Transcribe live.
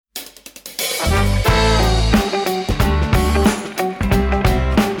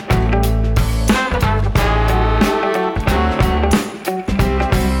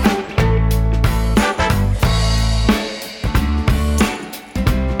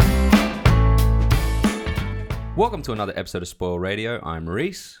Welcome to another episode of Spoil Radio. I'm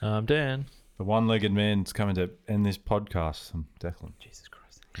Reese. I'm Dan. The one-legged man's coming to end this podcast. I'm Declan. Jesus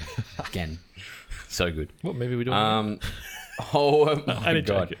Christ. Again. So good. What movie are we doing? Oh my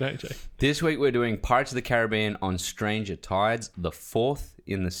God. Joke. This week we're doing Pirates of the Caribbean on Stranger Tides, the fourth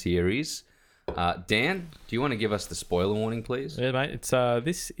in the series. Dan, do you want to give us the spoiler warning, please? Yeah, mate. It's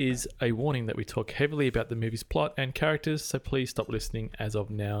this is a warning that we talk heavily about the movie's plot and characters, so please stop listening as of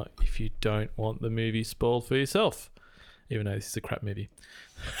now if you don't want the movie spoiled for yourself. Even though this is a crap movie.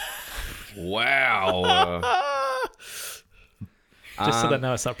 Wow. Just so they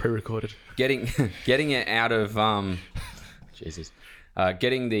know it's not pre-recorded. Getting it out of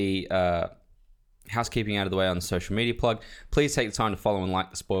getting the housekeeping out of the way on the social media plug. Please take the time to follow and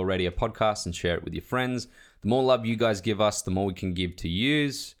like the Spoil Radio podcast and share it with your friends. The more love you guys give us, the more we can give to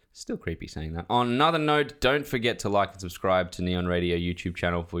yous. Still creepy saying that. On another note, don't forget to like and subscribe to Neon Radio YouTube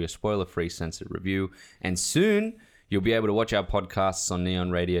channel for your spoiler-free censored review. And soon, you'll be able to watch our podcasts on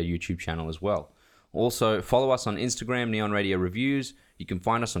Neon Radio YouTube channel as well. Also, follow us on Instagram, Neon Radio Reviews. You can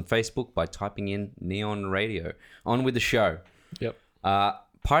find us on Facebook by typing in Neon Radio. On with the show. Yep.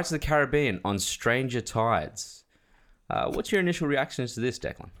 Pirates of the Caribbean on Stranger Tides. What's your initial reactions to this,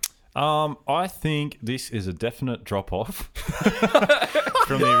 Declan? I think this is a definite drop-off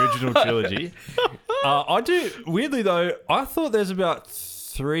from the original trilogy. I do. Weirdly, though, I thought there's about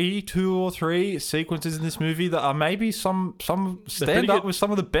two or three sequences in this movie that are maybe some stand up with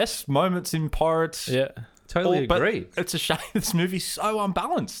some of the best moments in Pirates. Yeah. Totally agree. It's a shame this movie's so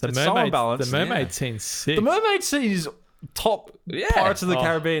unbalanced. The mermaid scene's sick. The mermaid scene is top Pirates of the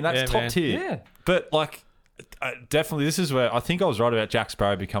Caribbean. That's top tier. Yeah. But like, definitely, this is where I think I was right about Jack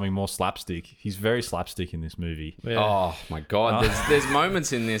Sparrow becoming more slapstick. He's very slapstick in this movie. Yeah. Oh my God. There's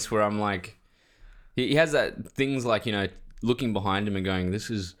moments in this where I'm like, he has that things like, you know, looking behind him and going, this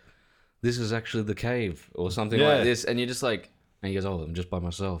is actually the cave or something like this. And you're just like, and he goes, oh, I'm just by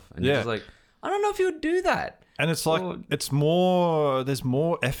myself. And you're just like, I don't know if he would do that. And it's like, there's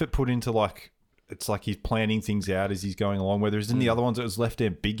more effort put into like, it's like he's planning things out as he's going along. Whereas in the other ones, it was left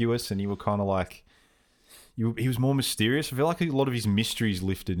ambiguous and you were kind of like, he was more mysterious. I feel like a lot of his mysteries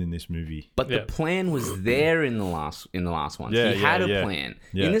lifted in this movie. But the plan was there in the last one. Yeah, he had a plan.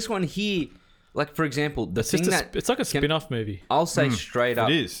 Yeah. In this one, like for example, It's like a spin-off movie. I'll say straight up.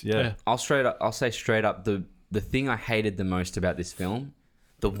 It is, yeah. I'll say straight up the thing I hated the most about this film,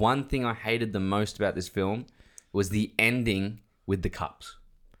 the one thing I hated the most about this film was the ending with the cups.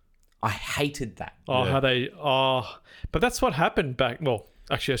 I hated that. But that's what happened back. Well,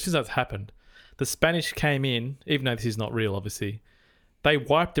 actually, since that's happened, the Spanish came in, even though this is not real, obviously. They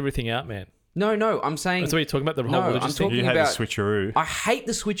wiped everything out, man. No, I'm saying... That's what you're talking about, the whole religious thing? You hate the switcheroo. I hate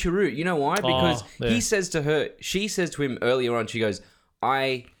the switcheroo. You know why? Because she says to him earlier on, she goes,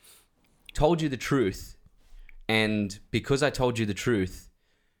 I told you the truth, and because I told you the truth,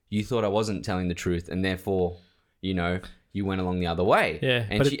 you thought I wasn't telling the truth, and therefore, you know, you went along the other way. Yeah.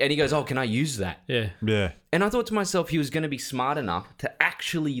 And he goes, oh, can I use that? Yeah. Yeah. And I thought to myself, he was going to be smart enough to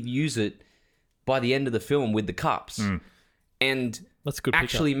actually use it by the end of the film with the cups. And That's a good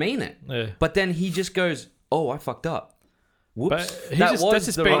actually mean it. Yeah. But then he just goes, oh, I fucked up. Whoops. But that's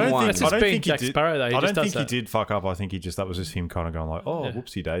just being Jack Sparrow, though. I don't think he did fuck up. I think that was just him kind of going like, oh,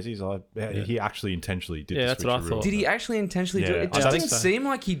 whoopsie daisies. He actually intentionally did. Yeah, that's what I thought. Did he actually intentionally do it? It just didn't seem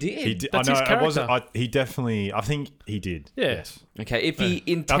like he did. He did. That's I know his character. it wasn't. He definitely. I think he did. Yeah. Yes. Okay, if he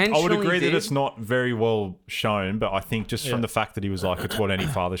intentionally I would agree did, that it's not very well shown, but I think just from the fact that he was like, it's what any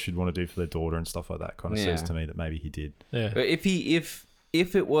father should want to do for their daughter and stuff like that, kind of says to me that maybe he did. Yeah. But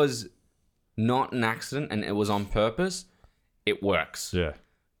if it was not an accident and it was on purpose, it works. Yeah.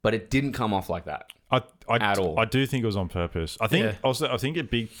 But it didn't come off like that. At all. I do think it was on purpose. I think I think a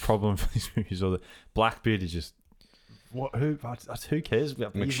big problem for this movie is that Blackbeard is just who cares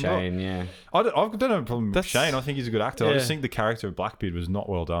about McShane? Yeah, I don't have a problem with McShane. I think he's a good actor. I just think the character of Blackbeard was not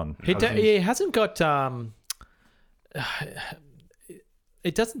well done. He hasn't got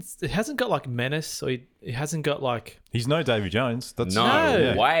it hasn't got like menace, or it hasn't got like. He's no Davy Jones. That's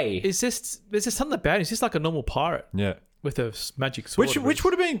no way. There's just something about him. He's just like a normal pirate. Yeah. With a magic sword. Which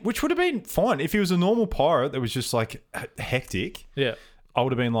would have been fine if he was a normal pirate that was just like hectic. Yeah. I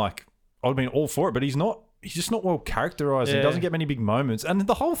would have been all for it, but he's not. He's just not well characterized. Yeah. He doesn't get many big moments, and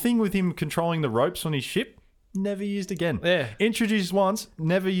the whole thing with him controlling the ropes on his ship, never used again. Yeah. Introduced once,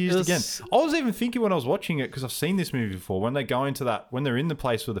 never used again. I was even thinking when I was watching it, because I've seen this movie before, when they go into when they're in the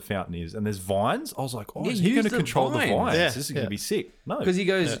place where the fountain is and there's vines, I was like, oh, is he going to control the vines? Yeah. This is going to be sick. No. Because he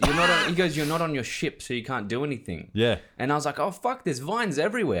goes, you're not on your ship, so you can't do anything. Yeah. And I was like, oh, fuck, there's vines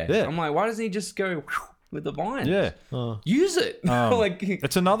everywhere. Yeah. I'm like, why doesn't he just go with the vines. Yeah. Use it. Like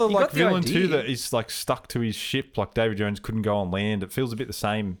It's another you like got the villain too idea. that is like stuck to his ship. Like David Jones couldn't go on land. It feels a bit the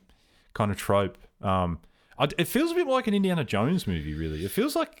same kind of trope. It feels a bit like an Indiana Jones movie. Really, it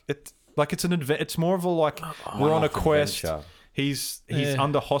feels like it's an it's more of a like we're on a quest. adventure. He's Yeah.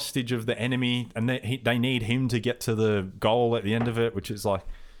 under hostage of the enemy, and they need him to get to the goal at the end of it, which is like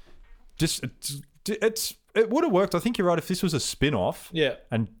just it would have worked. I think you're right. If this was a spin-off, Yeah.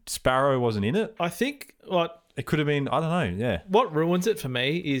 and Sparrow wasn't in it, I think what it could have been. I don't know. Yeah, what ruins it for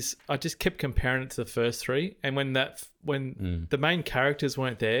me is I just kept comparing it to the first three, and when the main characters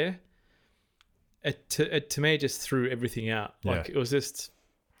weren't there, it to me just threw everything out. Like Yeah. it was just,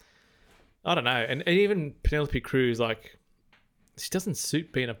 I don't know, and even Penelope Cruz, like she doesn't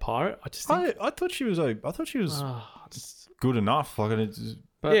suit being a pirate. I just think, I thought she was. I thought she was just- good enough. Like it's,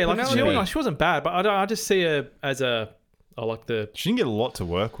 But yeah, like Penelope- she wasn't bad, but I just see her as I like the she didn't get a lot to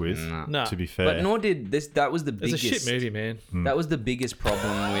work with. no. To be fair, But nor did this. That was the It's a biggest. shit movie, man. That was the biggest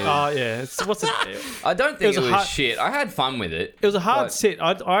problem with. Oh yeah, what's it? I don't think was it a was hard- shit. I had fun with it. It was a hard but- sit.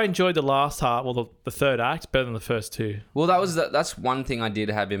 I enjoyed the last half, well, the third act better than the first two. Well, that's one thing I did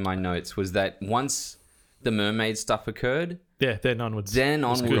have in my notes was that once the mermaid stuff occurred, Yeah, then onwards. then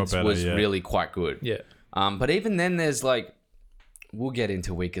onwards better, was yeah. really quite good. Yeah. But even then, there's like, we'll get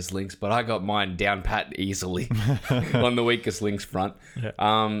into weakest links, but I got mine down pat easily on the weakest links front.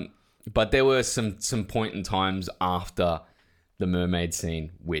 Yeah. But there were some point in times after the mermaid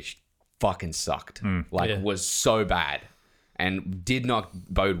scene which fucking sucked. Yeah. Was so bad and did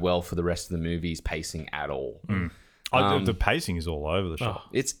not bode well for the rest of the movie's pacing at all. the pacing is all over the shop.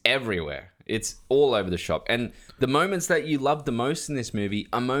 It's everywhere. It's all over the shop. And the moments that you love the most in this movie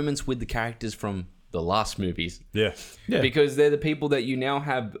are moments with the characters from the last movies. Yeah. Yeah. Because they're the people that you now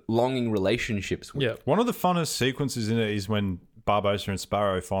have longing relationships with. Yeah. One of the funnest sequences in it is when Barbosa and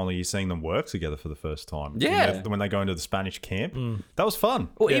Sparrow finally you're seeing them work together for the first time. Yeah. When they go into the Spanish camp. That was fun.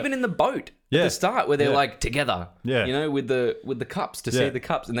 Or Yeah. even in the boat Yeah. at the start where they're Yeah. like together. Yeah. You know, with the cups to see Yeah. the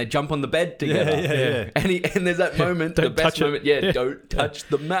cups and they jump on the bed together. Yeah. And there's that moment, the Don't best touch it. moment. Yeah, Yeah. don't touch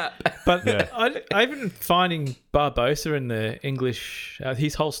the map. But Yeah. I even finding Barbosa in the English,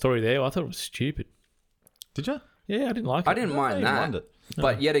 his whole story there, I thought it was stupid. Did you? Yeah, I didn't like it. I didn't mind didn't that. mind it.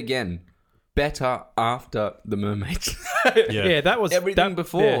 But yet again, better after the mermaids. Yeah, that was Everything that,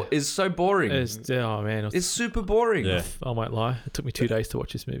 before yeah, is so boring. oh man, It's super boring. Yeah. I won't lie. It took me 2 days to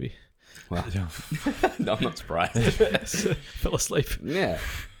watch this movie. Well, no, I'm not surprised. Fell asleep. Yeah.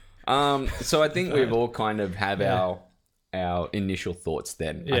 So I think we've all kind of have our initial thoughts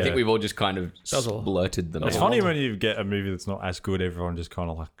then. I Yeah. think we've all just kind of was a- blurted them It's out. funny when you get a movie that's not as good, everyone just kind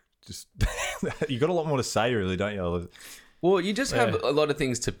of like, you got a lot more to say, really, don't you? Well, you just have a lot of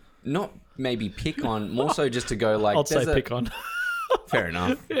things to not maybe pick on, more so just to go like... I'd say there's pick on. Fair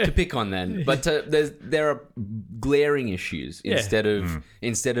enough. To pick on then. But there are glaring issues Yeah.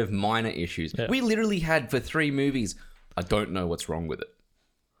 instead of minor issues. Yeah. We literally had for 3 movies, I don't know what's wrong with it.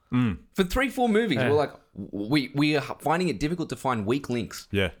 For 3-4 movies, Yeah. we're like, we are finding it difficult to find weak links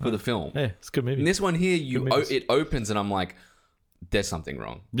Yeah. for the film. Yeah, it's a good movie. And this one here, Good movies. it opens and I'm like, there's something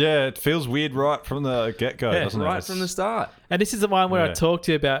wrong. Yeah, it feels weird right from the get-go, Yeah, doesn't it? Right from the start. And this is the one where I Yeah. talked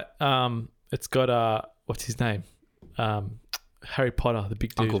to you about. It's got what's his name? Harry Potter, the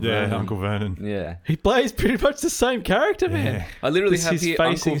big dude. Uncle Yeah, Vernon. Uncle Vernon. Yeah. He plays pretty much the same character, man. I literally This have is here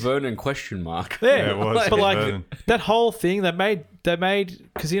facing- Uncle Vernon question mark. Yeah, it was but like Vernon. that whole thing they made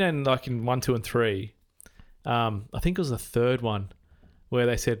because like in 1, 2, and 3, I think it was the third one where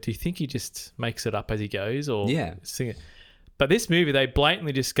they said, "Do you think he just makes it up as he goes, or Yeah. sing it?" But this movie, they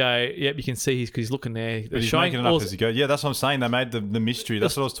blatantly just go, "Yep, you can see because he's looking there." They're But he's showing making it all- up as he goes. Yeah, that's what I'm saying. They made the mystery.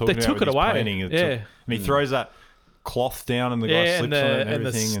 That's what I was talking They about. took with it his away. painting. Yeah. And he throws that cloth down and the guy yeah, slips and on it the and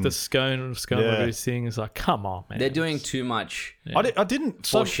everything. the scone Yeah. whatever his thing is like, come on, man. They're doing too much I didn't...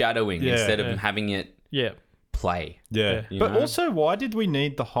 foreshadowing Yeah. instead of Yeah. having it Yeah, play. Yeah. You But know? also, why did we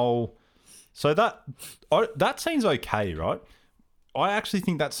need the whole... So that scene's okay, right? I actually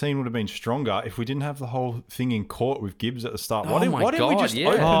think that scene would have been stronger if we didn't have the whole thing in court with Gibbs at the start. Oh Why didn't my we God, just yeah.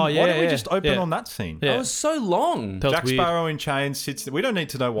 open? Oh, why yeah, didn't we yeah, just open yeah. on that scene? Yeah. That was so long. That was Jack weird. Sparrow in chains sits. We don't need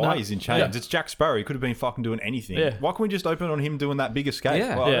to know why No. he's in chains. Yeah. It's Jack Sparrow. He could have been fucking doing anything. Yeah. Why can't we just open on him doing that big escape?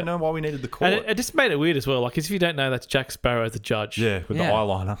 Yeah. Well, I Yeah. don't know why we needed the court. And it just made it weird as well. Like, if you don't know that's Jack Sparrow as the judge. yeah, with Yeah. the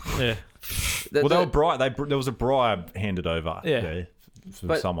eyeliner. Yeah. Well, they were there was a bribe handed over. Yeah. For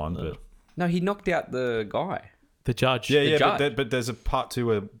But- someone, but No, he knocked out the guy. The judge. yeah, judge. but there's a part 2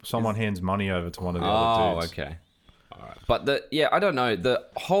 where someone hands money over to one of the Oh, other dudes. okay. All right. But I don't know. The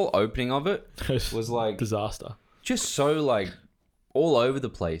whole opening of it was like disaster. just so like all over the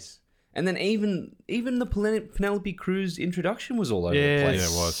place. And then even the Penelope Cruz introduction was all over the Yeah, place.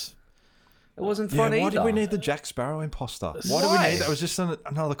 Yeah, it was. It wasn't Yeah, fun why either. did we need the Jack Sparrow imposter? Why did we need that? It was just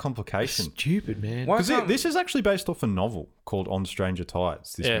another complication. Stupid, man. Why Because can't- this is actually based off a novel called On Stranger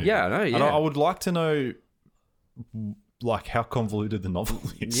Tides. This Yeah. movie. Yeah, I know. And Yeah, I would like to know, like, how convoluted the novel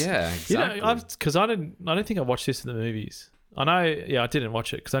is. yeah, exactly. You know, because I don't think I watched this in the movies. I know, I didn't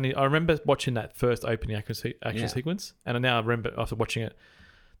watch it because I remember watching that first opening action Yeah. sequence, and I now remember after watching it,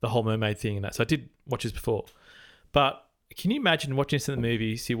 the whole mermaid thing and that. So I did watch this before, but can you imagine watching this in the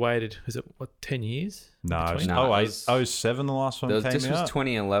movies? You waited, was it 10 years? No, it was No, it 08, was- 07 the last one came This was out.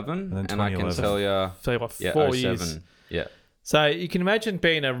 2011, And then and I can 2011. tell you, So what, yeah, 4 07. years. Yeah, So you can imagine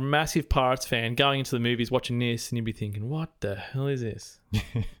being a massive Pirates fan, going into the movies, watching this, and you'd be thinking, "What the hell is this?"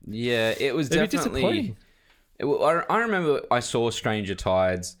 yeah. It was It'd be definitely. disappointing. I remember I saw Stranger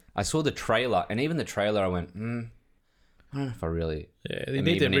Tides. I saw the trailer, and even the trailer, I went, I don't know if I really Yeah, they am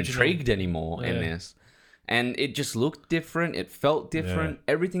need the even original. intrigued anymore in Yeah. this. And it just looked different. It felt different.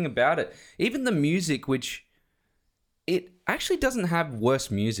 Everything about it, even the music, which it actually doesn't have worse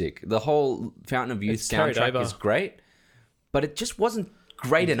music. The whole Fountain of Youth It's carried soundtrack over. is great, but it just wasn't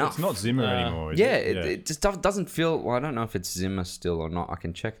great enough. It's not Zimmer anymore. Is Yeah, it? it just doesn't feel. Well, I don't know if it's Zimmer still or not. I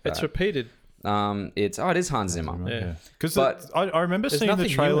can check that. It's repeated. It is Hans Zimmer. Yeah. Because But I remember there's seeing the nothing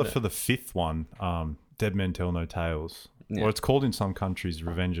new trailer in it. for the fifth one, Dead Men Tell No Tales. Yeah. Or it's called in some countries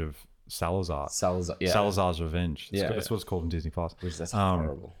Revenge of Salazar. Salazar. Yeah, Salazar's Revenge. Yeah. That's what it's called in Disney Plus. which that's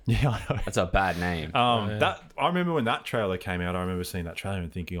horrible. Yeah, I know. That's a bad name. That I remember when that trailer came out. I remember seeing that trailer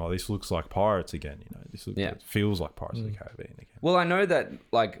and thinking, "Oh, this looks like Pirates again." You know, it feels like Pirates of the Caribbean again. Well, I know that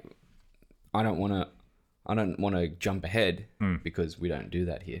like I don't want to jump ahead because we don't do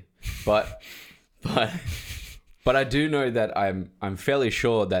that here. But I do know that I'm fairly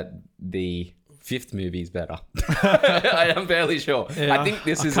sure that the fifth movie is better. I am fairly sure. Yeah, I think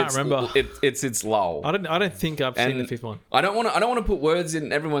this I is can't its, remember. It's its lull. I don't think I've seen the fifth one. I don't want to put words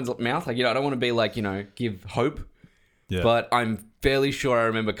in everyone's mouth. Like, I don't want to be like, give hope. Yeah. But I'm fairly sure I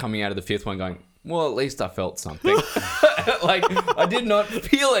remember coming out of the fifth one going, well, at least I felt something. Like, I did not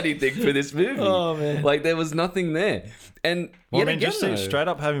feel anything for this movie. Oh, man. Like, there was nothing there. And Well, yet I mean, again, just though, straight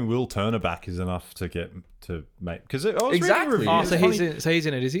up having Will Turner back is enough to get to make because I was Exactly. reading Oh, reviews. so Funny- he's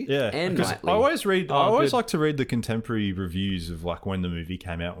in it, is he? Yeah, And because Knightley. I always read. I Oh, always good. like to read the contemporary reviews of like when the movie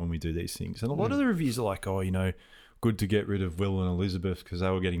came out when we do these things, and a lot of the reviews are like, "Oh, good to get rid of Will and Elizabeth because they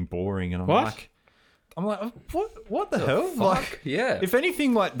were getting boring." And I'm What? like, what the hell? fuck? Like, Yeah. If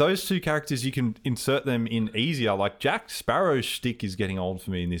anything, like those two characters, you can insert them in easier. Like Jack Sparrow's shtick is getting old for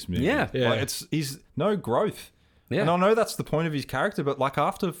me in this movie. Yeah. Yeah. Like he's no growth. Yeah. And I know that's the point of his character, but like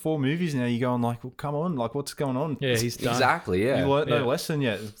after 4 movies now, you're going like, well, come on, like what's going on? Yeah, he's done. Exactly, yeah. You learnt Yeah. no lesson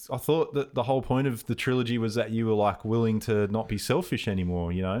yet. I thought that the whole point of the trilogy was that you were like willing to not be selfish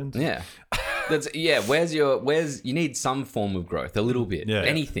anymore, Yeah. Where's you need some form of growth, a little bit. Yeah.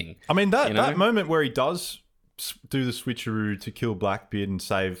 Anything. I mean, that know? moment where he does do the switcheroo to kill Blackbeard and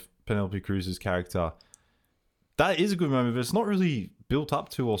save Penelope Cruz's character, that is a good moment, but it's not really built up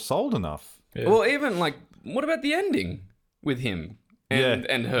to or sold enough. Yeah. Well, even like, what about the ending with him and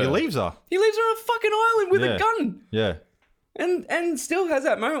her? He leaves her. He leaves her on a fucking island with Yeah. a gun. Yeah. And still has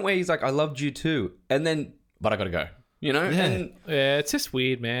that moment where he's like, I loved you too. And then, but I gotta go. And Yeah, it's just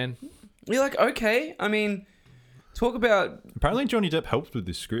weird, man. you're like, okay. I mean, talk about. Apparently, Johnny Depp helped with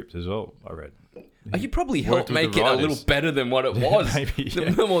this script as well, I read. He probably worked helped with make the it a writers. little better than what it was. maybe, yeah.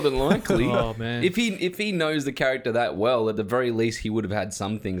 More than likely. Oh, man. If he knows the character that well, at the very least, he would have had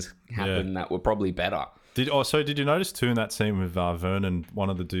some things happen that were probably better. Did you notice too in that scene with Vernon, one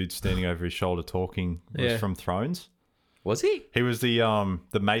of the dudes standing over his shoulder talking was Yeah. from Thrones? Was he? He was the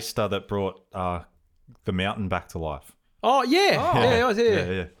maester that brought the mountain back to life. Oh, yeah. Yeah, I was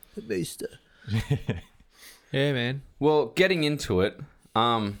here. Yeah. The beast. Yeah, man. Well, getting into it,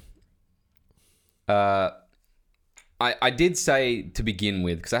 I did say to begin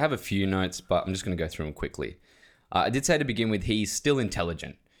with, because I have a few notes, but I'm just going to go through them quickly. I did say to begin with, he's still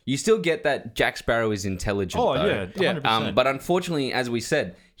intelligent. You still get that Jack Sparrow is intelligent. Oh, though. yeah, 100%. But unfortunately, as we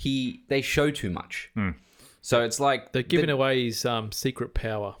said, they show too much. So it's like They're giving away his secret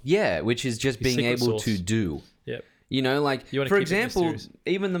power. yeah, which is just being secret able sauce. to do. Yep. Like You wanna for keep it example, mysterious.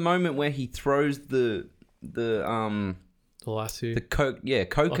 even the moment where he throws the The lasso. coconut.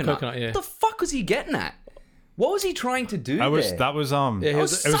 coconut, yeah. What the fuck was he getting at? What was he trying to do? That was there? that was he was it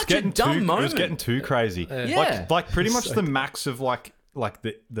was such a getting dumb too it was moment. getting too crazy. Yeah. Like pretty much the max of like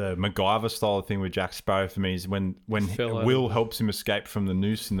the MacGyver style thing with Jack Sparrow for me is when Fell over. Will helps him escape from the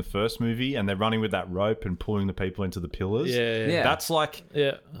noose in the first movie and they're running with that rope and pulling the people into the pillars. Yeah. Yeah. That's like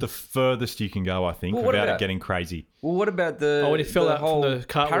Yeah. the furthest you can go, I think, Well, what without about- it getting crazy. Well, what about the Oh, when he fell out from whole the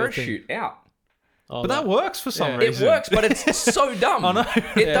cartwheel parachute out? Oh, But that works for some Yeah. reason. It works, but it's so dumb. I know.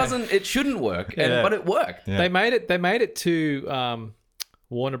 It Yeah. doesn't. It shouldn't work, Yeah. but it worked. Yeah. They made it to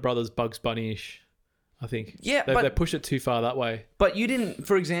Warner Brothers Bugs Bunny-ish, I think. Yeah, they, but- they pushed it too far that way. But you didn't.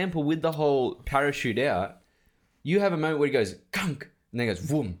 For example, with the whole parachute out, you have a moment where he goes gunk, and then he goes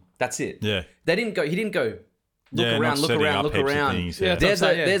boom. That's it. Yeah. They didn't go. He didn't go. Look Yeah, not around. Look setting around. up Look heaps of around. things, Yeah, yeah. that's what I'm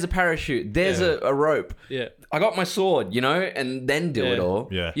saying, yeah. There's a parachute. There's Yeah. a rope. Yeah. I got my sword, and then do it Yeah. all.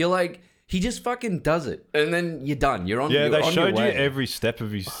 Yeah. You're like, he just fucking does it, and then you're done. You're on. Yeah, you're they on showed your you way. every step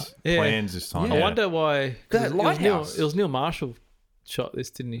of his Yeah. plans this time. Yeah. I Yeah. wonder why. 'cause That it was Neil, lighthouse. it was Neil Marshall shot this,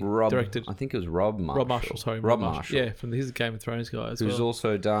 didn't he? Rob. Directed. I think it was Rob Marshall. Rob Marshall, sorry. Rob Marshall. Yeah, from his Game of Thrones guy as Who's well.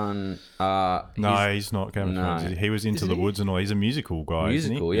 also done. No, he's not Game of No. Thrones. He was Into Is the he? Woods and all. He's a musical guy.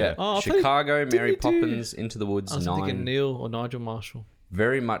 musical, isn't he? yeah. Oh, I thought Chicago, didn't Mary he do- Poppins, Into the Woods, I was 9. thinking Neil or Nigel Marshall.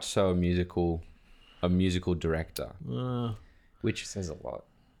 Very much so a musical director, Uh, which says a lot,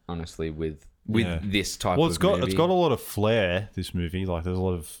 honestly, with Yeah. this type Well, of it's got movie. a lot of flair. This movie, like, there's a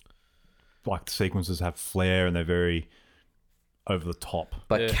lot of like the sequences have flair and they're very over the top.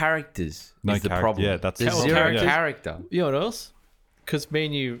 but Yeah. characters No is the character- problem. yeah, that's- There's Well, zero characters- character. you know what else? Because me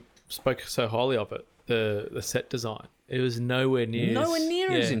and you spoke so highly of it. The set design. It was nowhere near. Nowhere as- near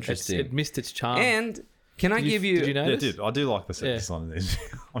as it's- interesting. It missed its charm. And can I Did give did you? you Yeah, notice? dude, I do like the set Yeah. design in this.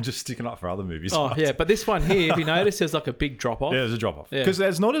 I'm just sticking up for other movies. Oh yeah, but this one here, if you notice, there's like a big drop off. Yeah, there's a drop off Yeah. because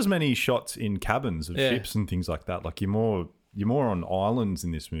there's not as many shots in cabins of Yeah. ships and things like that. Like you're more on islands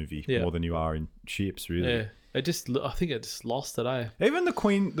in this movie Yeah. more than you are in ships, really. Yeah, it just. I think it just lost it. Even the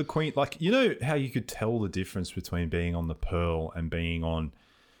Queen, like, you know how you could tell the difference between being on the Pearl and being on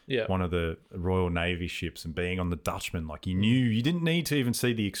Yeah. one of the Royal Navy ships and being on the Dutchman. Like you didn't need to even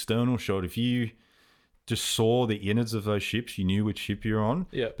see the external shot. If you just saw the innards of those ships, you knew which ship you're on.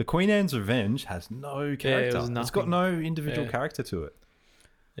 Yeah. The Queen Anne's Revenge has no character. was It's got nothing. no individual Yeah. character to it.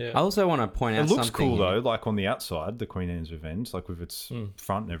 Yeah. I also want to point out It looks something cool here. though, like on the outside, the Queen Anne's Revenge, like with its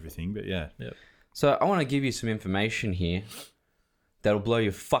front and everything. But yeah, Yeah. So I want to give you some information here that'll blow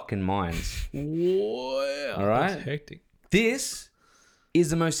your fucking minds. Wow. All right. That's hectic. This is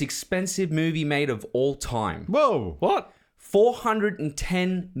the most expensive movie made of all time. whoa, What?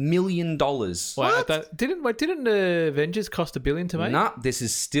 $410 million. Wait, didn't the Avengers cost $1 billion to make? Nah, this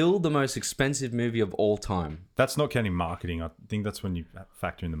is still the most expensive movie of all time. that's not counting marketing. I think that's when you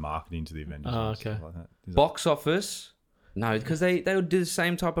factor in the marketing to the Avengers. Oh, and stuff okay. like that. Is that- Box office, no, because they would do the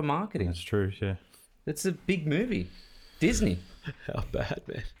same type of marketing. That's true. Yeah. It's a big movie. Disney. How bad,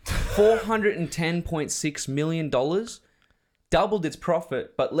 man. $410.6 million. Doubled its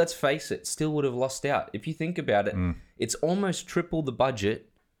profit, but let's face it, still would have lost out. If you think about it, it's almost triple the budget.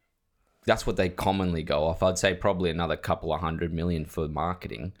 That's what they commonly go off. I'd say probably another couple of $100 million for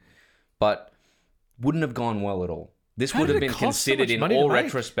marketing, but wouldn't have gone well at all. This How would did have it been cost so considered much in money to all make?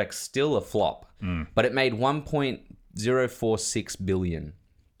 retrospects still a flop, but it made $1.046 billion.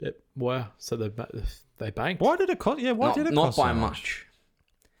 Wow. So they banked. Why did it cost? Yeah, why Not, did it not cost by so much.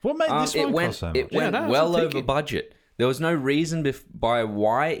 What made this It one went, cost so much? it went that's well what I'm over thinking. budget. There was no reason by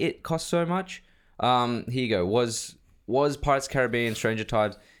why it cost so much. Here you go. Was Pirates of the Caribbean, Stranger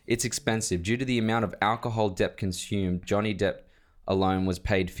Tides? It's expensive due to the amount of alcohol Depp consumed. Johnny Depp alone was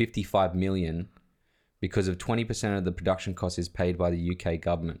paid $55 million because of 20% of the production cost is paid by the UK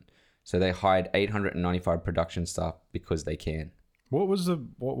government. So they hired 895 production staff because they can. What was the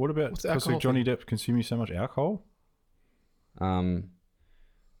what about What's the because of alcohol Johnny Depp consuming so much alcohol?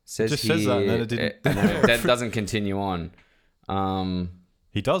 Says Just here, says that, and then it didn't- that doesn't continue on.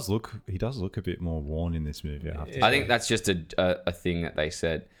 He does look a bit more worn in this movie. I have to Yeah. I think that's just a thing that they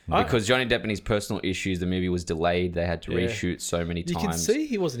said. Because Johnny Depp and his personal issues, the movie was delayed. They had to Yeah. reshoot so many You times. can see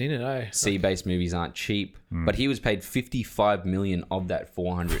he wasn't in it, eh? Sea-based movies aren't cheap, but he was paid $55 million of that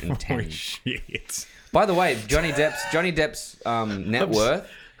 $410. Holy shit. By the way, Johnny Depp's net worth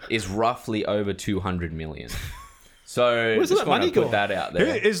is roughly over $200 million. So Where's just that want to money put going? that out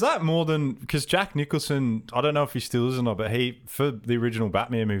there. Is that more than because Jack Nicholson? I don't know if he still is or not, but he for the original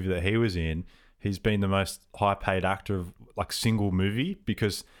Batman movie that he was in, he's been the most high-paid actor of like single movie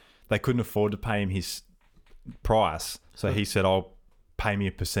because they couldn't afford to pay him his price, so he said, "I'll pay me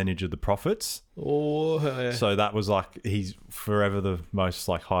a percentage of the profits." Oh, yeah. So that was like he's forever the most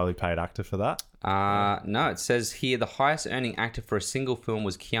like highly paid actor for that. No, it says here the highest earning actor for a single film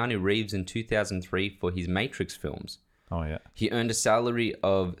was Keanu Reeves in 2003 for his Matrix films. Oh yeah. He earned a salary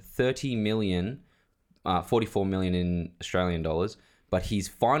of 30 million, 44 million in Australian dollars, but his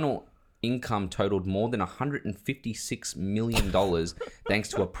final income totaled more than $156 million thanks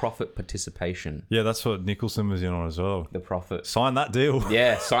to a profit participation. Yeah, that's what Nicholson was in on as well. The profit. Sign that deal.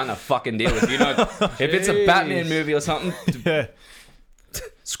 Yeah, sign the fucking deal. If it's a Batman movie or something, Yeah.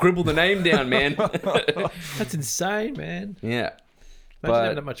 Scribble the name down, man. That's insane, man. Yeah. Imagine But-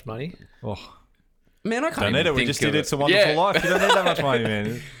 having that much money. Oh, Man, I can't don't even need it. We think just of did It's a Wonderful Yeah. Life. You don't need that much money,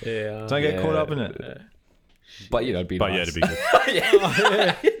 man. Yeah. Don't get Yeah. caught up in it. But, it'd be But nice. yeah,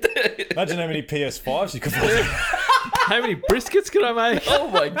 it'd be good. Imagine how many PS5s you could buy. How many briskets can I make? Oh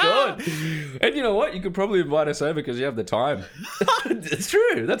my god! And you know what? You could probably invite us over because you have the time. It's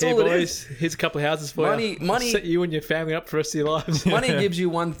true. That's Hey all it is. boys, here's a couple of houses for Money- you. money- Set you and your family up for the rest of your lives. Money gives you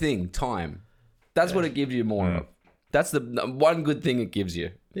one thing: time. That's what it gives you more of. That's the one good thing it gives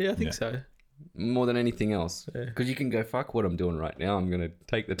you Yeah, I think so. more than anything else. Yeah. Because you can go, fuck what I'm doing right now. I'm gonna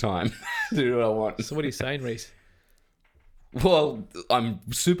take the time to do what I want. So what are you saying, Reese? Well, I'm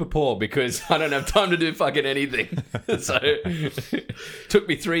super poor because I don't have time to do fucking anything. So took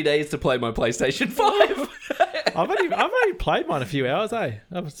me 3 days to play my PlayStation 5. I've only played mine a few hours, eh?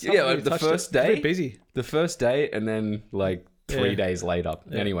 Yeah, like the first day. Very busy. The first day and then like 3 Yeah. days later.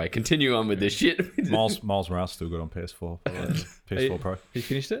 Anyway, continue on with this shit. Miles Morales still good on PS4. PS4 Pro. You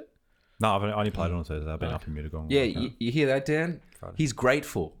finished it? No, I've only played it on Thursday. I've been on commuter going. Yeah, you hear that, Dan? He's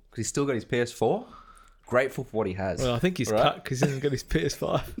grateful because he's still got his PS4. Grateful for what he has. Well, I think he's Right. cut because he hasn't got his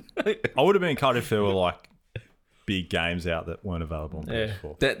PS5. I would have been cut if there were like big games out that weren't available on Yeah.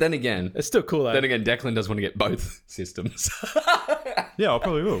 PS4. Then again, It's still cool though. Declan does want to get both systems. Yeah, I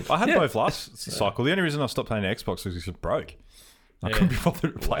probably will. I had both last cycle. The only reason I stopped playing Xbox was because it broke. I Yeah. couldn't be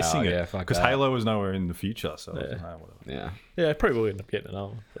bothered replacing yeah, it fuck because that. Halo was nowhere in the future. So I was like, "Ah, whatever. yeah. Yeah, I probably will end up getting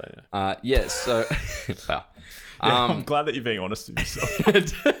another one. So, yeah. Yeah. So, well, I'm glad that you're being honest with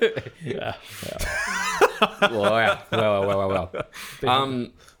yourself. Yeah. well.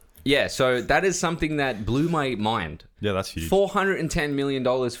 Yeah. So that is something that blew my mind. Yeah, that's huge. $410 million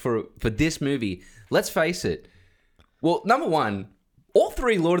for this movie. Let's face it. Well, number one, all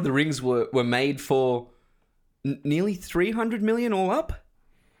three Lord of the Rings were made for nearly 300 million all up.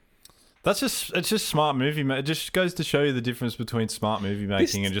 It's just smart movie. It just goes to show you the difference between smart movie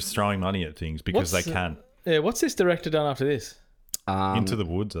making and just throwing money at things because What's they can. Yeah, what's this director done after this? Into the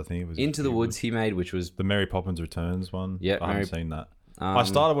Woods, I think it was. Into the Woods he made, which was The Mary Poppins Returns one. Yeah, I Mary- haven't seen that. I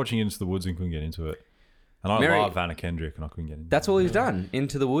started watching Into the Woods and couldn't get into it. And I Mary- love Anna Kendrick and I couldn't get into That's it. all he's done.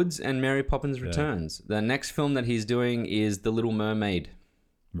 Into the Woods and Mary Poppins Returns. The next film that he's doing is The Little Mermaid.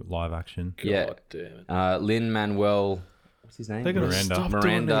 Live action. Yeah. God damn it. Lin-Manuel, what's his name? They're gonna Miranda. stop doing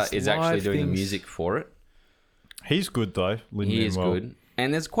Miranda these is actually live doing the things. music for it. He's good though. He is good.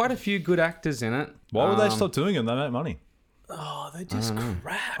 And there's quite a few good actors in it. Why would they stop doing it? They make money. Oh, they just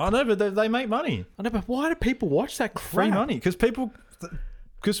crap. I know, but they make money. I know, but why do people watch that crap? Free money.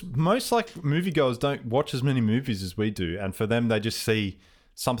 Because most like moviegoers don't watch as many movies as we do. And for them, they just see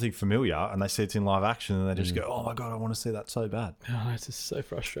something familiar and they see it's in live action and they just go, oh my God, I want to see that so bad. Oh, it's just so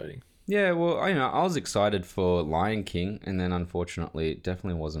frustrating. Yeah, well, I was excited for Lion King, and then unfortunately, it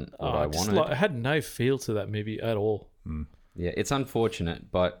definitely wasn't what I wanted. I had no feel to that movie at all. Yeah, it's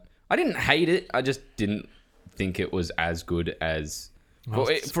unfortunate, but I didn't hate it. I just didn't think it was as good as.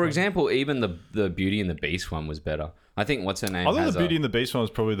 For example, even the Beauty and the Beast one was better. I think what's her name? I think has the Beauty and the Beast one was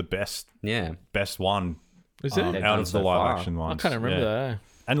probably the best one Is it? They've out done of so the live far. action I ones. can't remember Yeah. that.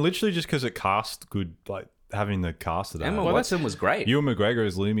 And literally just because it cast good, like having the cast of that. Emma Well, Watson was great. Ewan McGregor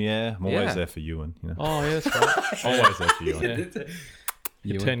as Lumiere. I'm always Yeah. there for Ewan. You know? Oh, yeah, that's right. Always there for Ewan. Yeah.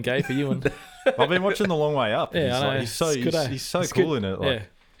 You turn gay for you and I've been watching The Long Way Up. and yeah, I know. he's so It's good, eh? he's so It's cool good. in it. Like Yeah,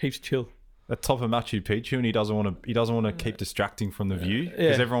 heaps chill. at top of Machu Picchu, and he doesn't want to keep distracting from the view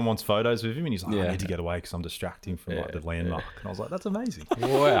because Yeah. everyone wants photos with him, and he's like, Yeah. I need to get away because I'm distracting from like the landmark. And I was like, that's amazing.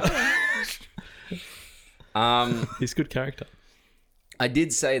 Wow. He's a good character. I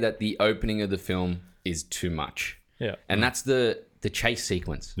did say that the opening of the film is too much, Yeah. and that's the chase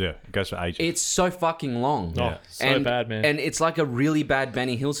sequence. Yeah, it goes for ages. It's so fucking long. Oh, so bad, man. And it's like a really bad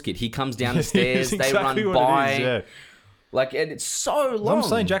Benny Hill skit. He comes down the stairs, It's they run exactly what by. it is, yeah. Like, and it's so long. I'm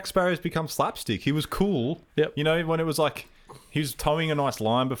saying Jack Sparrow's become slapstick. He was cool. Yep. You know, when it was like he was towing a nice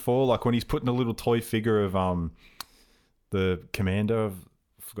line before, like when he's putting a little toy figure of the commander of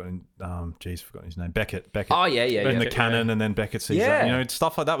forgotten his name. Beckett. Oh, yeah. And the cannon, and then Beckett sees that. You know,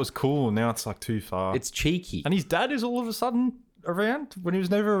 stuff like that was cool. Now it's like too far. It's cheeky. And his dad is all of a sudden around when he was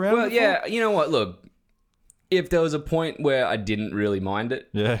never around. Well, before. yeah, you know what? Look, if there was a point where I didn't really mind it,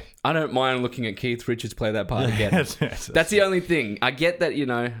 Yeah. I don't mind looking at Keith Richards play that part again. Yes. That's the only thing. I get that, you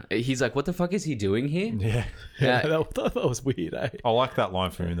know, he's like, what the fuck is he doing here? Yeah. Yeah. that was weird, eh? I like that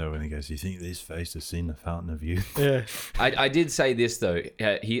line from him though when he goes, "You think this face has seen the fountain of youth?" Yeah. I did say this, though.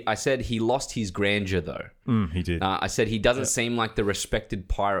 I said he lost his grandeur, though. He did. I said he doesn't seem like the respected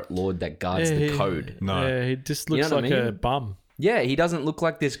pirate lord that guards the code. No. Yeah, he just looks know what I like a mean? bum. Yeah, he doesn't look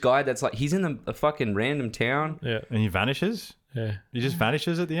like this guy that's like, he's in a fucking random town. Yeah. And he vanishes. Yeah. He just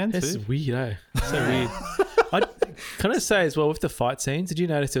vanishes at the end It's too. weird, eh? So weird. I'd kind of say as well with the fight scenes, did you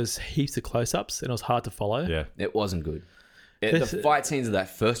notice there was heaps of close-ups and it was hard to follow? Yeah. It wasn't good. The This- fight scenes of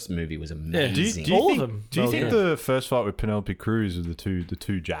that first movie was amazing. Do you All of think, them. Do you Well, think yeah. the first fight with Penelope Cruz with the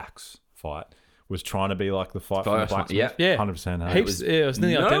two Jacks fight was trying to be like the fight from the First one, Blacksmith? yeah. 100%. Hey? Heaps, it was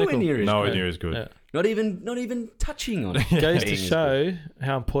nearly nowhere identical. near as Nowhere good. near as good. Yeah. Not even touching on it. Goes to Being as show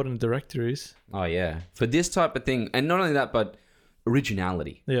how important a director is. Oh yeah, for this type of thing, and not only that, but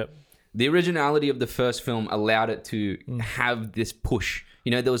originality. Yeah. The originality of the first film allowed it to have this push.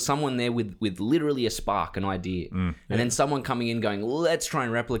 You know, there was someone there with literally a spark, an idea, and then someone coming in going, "Let's try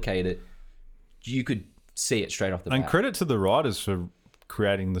and replicate it." You could see it straight off the And bat. credit to the writers for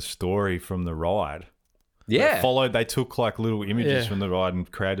creating the story from the ride. Yeah, They took like little images Yeah. from the ride and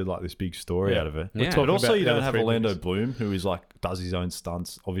created like this big story out of it. Yeah. But talking also about you the don't other have three Orlando movies. Bloom, who is like does his own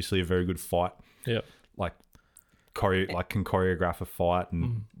stunts. Obviously a very good fight, Yeah. like can choreograph a fight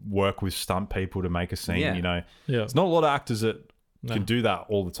and work with stunt people to make a scene. Yeah. You know, Yeah. there's not a lot of actors that No. can do that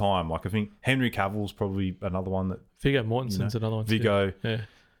all the time. Like I think Henry Cavill's probably another one that Viggo Mortensen's another one. too. Viggo, Yeah.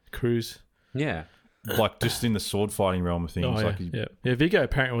 Cruz. yeah. like just in the sword fighting realm of things. Oh, yeah. like Yeah. Viggo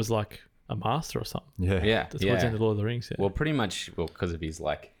apparently was like a master or something. yeah, Yeah, That's what's in yeah. the Lord of the Rings. Yeah. Well, pretty much, because of his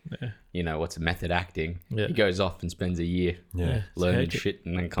Yeah. you know, what's method acting. Yeah. He goes off and spends a year yeah. It's learning hectic. shit,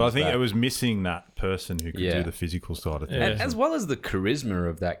 and then comes But I think back. it was missing that person who could Yeah. do the physical side of things. Yeah. And as well as the charisma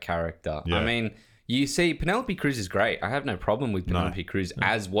of that character. Yeah. I mean, you see, Penelope Cruz is great. I have no problem with Penelope Cruz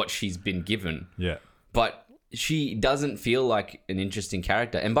as what she's been given, Yeah. but she doesn't feel like an interesting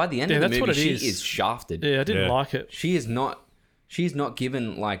character. And by the end Yeah, of the that's movie, what it she is. is shafted. Yeah, I didn't Yeah. like it. She is not. She's not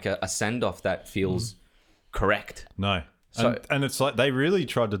given like a send off that feels correct. No. So- And it's like they really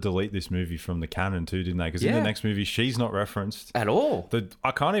tried to delete this movie from the canon too, didn't they? Because in the Yeah. next movie, she's not referenced. At all.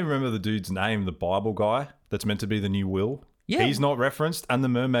 I can't even remember the dude's name, the Bible guy that's meant to be the new Will. Yeah. He's not referenced, and the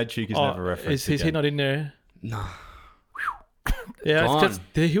mermaid chick is never referenced. Is he again. not in there? No. Yeah, Gone. it's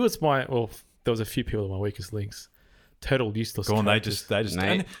 'cause he was my. Well, there was a few people of my weakest links. Total useless. Go on, they characters. just. Mate,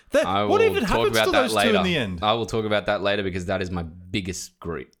 And that, I what will even talk happens about to that those later. two in the end? I will talk about that later because that is my biggest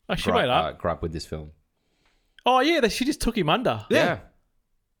gripe. Actually, wait up. Gripe with this film. Oh yeah, she just took him under. Yeah.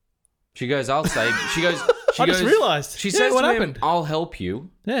 She goes, "I'll save." She goes. She I just goes- realised. She Yeah, says what to happened? him, "I'll help you,"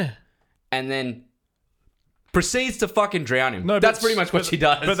 Yeah. and then proceeds to fucking drown him. No, That's but- pretty much what but- she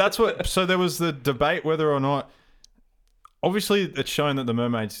does. But that's what. So there was the debate whether or not. Obviously, it's shown that the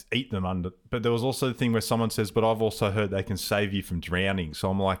mermaids eat them under, but there was also the thing where someone says, "But I've also heard they can save you from drowning." So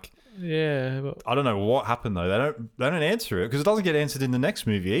I'm like, Yeah. But I don't know what happened though. They don't answer it because it doesn't get answered in the next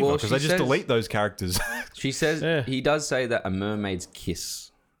movie either Well, because she they just says- delete those characters. She says Yeah. he does say that a mermaid's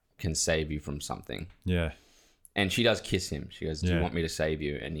kiss can save you from something. yeah, And she does kiss him. She goes, "Do you Yeah. want me to save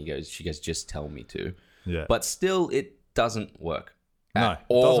you?" And she goes, "Just tell me to." yeah. But still, it doesn't work. no, at it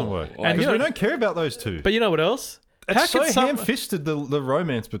all. doesn't work Like, And because you we know- don't care about those two. you know what else? It's so could some- ham-fisted the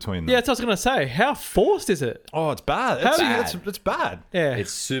romance between them. Yeah, that's what I was gonna say. How forced is it? Oh, it's bad. How It's, do you- bad. It's bad. Yeah.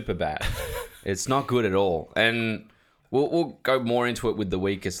 it's super bad. It's not good at all. And we'll go more into it with the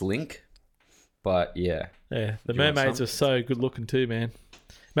weakest link. But yeah. Yeah, the you want mermaids some? were so good looking too, man.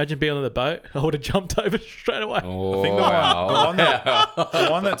 Imagine being on the boat. I would have jumped over straight away. Oh, I think the wow. one the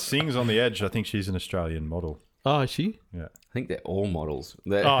one that sings on the edge, I think she's an Australian model. Oh, is she? Yeah. I think they're all models.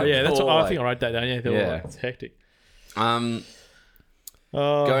 Oh, yeah. That's all what I like- think. I wrote that down. Yeah, they're all Yeah. like, it's hectic. Going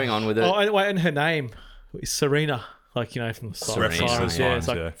on with it. Oh, and, wait, and her name is Serena. Like, you know, from the Serena, Sirens. yeah, Yeah, it's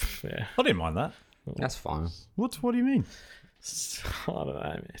like, yeah. yeah. I didn't mind that. That's fine. What do you mean? I don't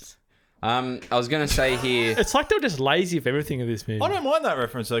know, man. I was gonna say here. It's like they were just lazy of everything in this movie. I don't mind that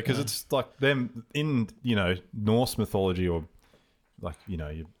reference though, because it's like them in Norse mythology or like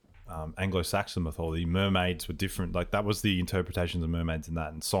your Anglo-Saxon mythology. Mermaids were different. Like that was the interpretations of mermaids in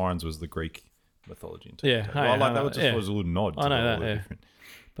that, and sirens was the Greek mythology. Yeah, interpretation. hey, Well, like I that know was just that, yeah. was a little nod. I to know all that, the yeah. different-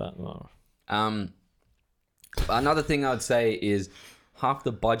 But, oh. Another thing I'd say is half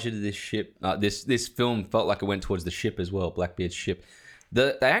the budget of this ship. This film felt like it went towards the ship as well, Blackbeard's ship.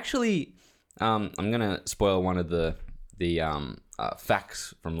 They actually. I'm gonna spoil one of the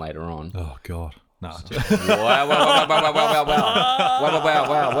facts from later on. Oh God, no.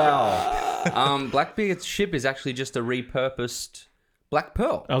 Wow. Blackbeard's ship is actually just a repurposed Black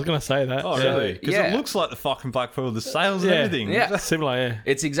Pearl. I was going to say that. Oh Yeah. really? Because Yeah. it looks like the fucking Black Pearl, the sails and Yeah. everything. Yeah. Similar, yeah.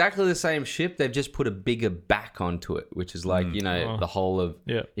 It's exactly the same ship. They've just put a bigger back onto it, which is like, the whole of...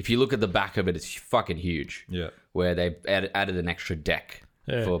 Yeah. If you look at the back of it, it's fucking huge. Yeah. Where they added an extra deck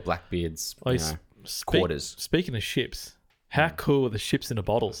Yeah. for Blackbeard's Oh, quarters. Speaking of ships, how cool are the ships in the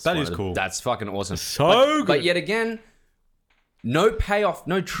bottles? That is cool. That's fucking awesome. So good. But yet again, No payoff.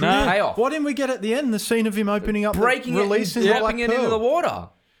 No true No. payoff. Why didn't we get at the end the scene of him opening up, Breaking it and releasing the Black dropping it into the Pearl? water.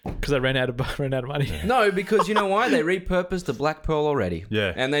 Because they ran out of money. No, because you know why? They repurposed the Black Pearl already.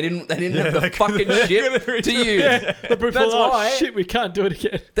 Yeah. And they didn't Yeah, have the they fucking couldn't- ship to use. The brute That's thought, why. oh shit, we can't do it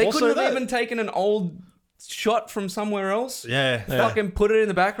again. They Also couldn't have that- even taken an old shot from somewhere else. Yeah. Fucking put it in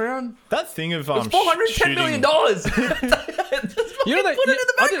the background. That thing of It's $410 million. Just You know, fucking put it in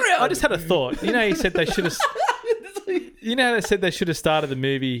the background. I just had a thought. You know, he said they should have. You know how they said they should have started the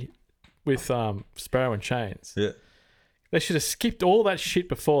movie with Sparrow and Chains. Yeah. They should have skipped all that shit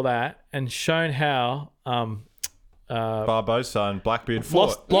before that and shown how Barbossa and Blackbeard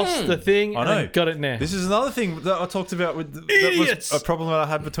fought. lost the thing I and know. then got it in there. This is another thing that I talked about with that Idiots. was a problem that I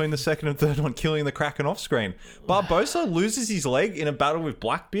had between the second and third one, killing the Kraken off screen. Barbossa loses his leg in a battle with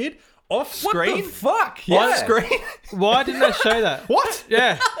Blackbeard off What screen. the fuck? Off Yeah. screen. Why didn't they show that? What?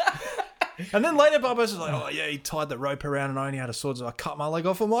 Yeah. And then later Barbossa's like, oh yeah, he tied the rope around and I only had a sword, so I cut my leg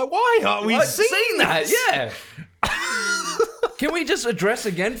off. I'm like, why aren't we I've seeing that. this? Yeah. Can we just address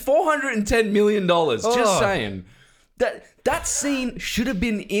again? $410 million. Oh. Just saying. That scene should have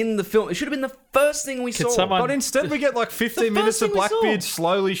been in the film. It should have been the first thing we saw. someone- But instead we get like 15 The minutes first of thing we saw. Blackbeard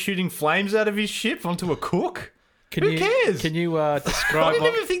slowly shooting flames out of his ship onto a cook. Who cares? Can you I describe?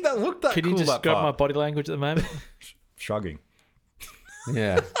 didn't even think that looked that Can cool. you that describe my part. body language at the moment? Shrugging.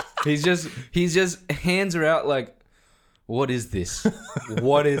 Yeah. He's just hands are out like, what is this?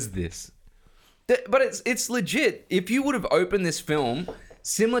 What is this? But it's legit. If you would have opened this film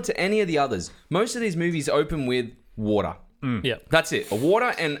similar to any of the others, most of these movies open with water. Yeah. That's it. A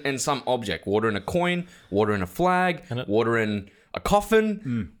water and some object. Water in a coin, water in a flag, And it- water in a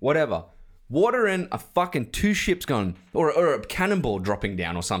coffin, whatever. Water in a fucking two ships going, or a cannonball dropping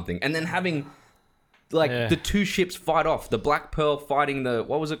down or something. And then having like Yeah. the two ships fight off. The Black Pearl fighting the,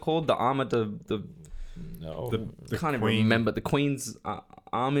 what was it called? The armor, the No. The can't even Queen- remember. The Queen's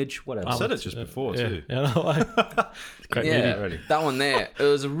armage, whatever. I said it just before yeah. too. Yeah, no, great yeah, movie. that one there. It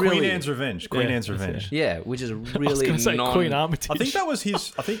was a really... Queen Anne's Revenge. Queen Yeah, Anne's that's Revenge. Yeah, which is a I was really going to say Queen Armitage. I think that was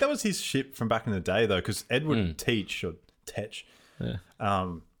his. I think that was his ship from back in the day, though, because Edward Teach or Tetch,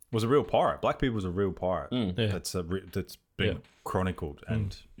 was a real pirate. Blackbeard was a real pirate. Yeah. That's been Yeah. chronicled,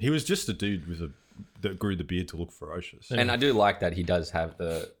 and he was just a dude that grew the beard to look ferocious. And I do like that he does have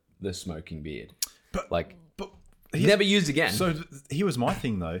the smoking beard. But Like, but he's never used again. So here was my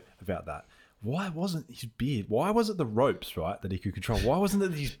thing though about that. Why wasn't his beard? Why was it the ropes, right, that he could control? Why wasn't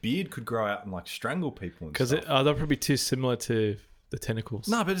it that his beard could grow out and like strangle people? Because Because they're probably too similar to the tentacles.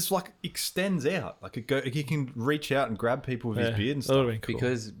 no, but it's like extends out. Like he can reach out and grab people with his beard and That would stuff. have been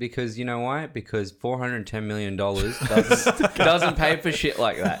cool. Because you know why? Because $410 million doesn't pay for shit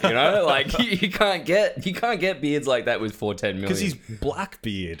like that. You know, like you can't get beards like that with $410 million. Because he's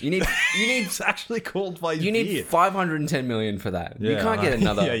Blackbeard. you need It's actually called by his you need beard. $510 million for that. You Yeah, can't I get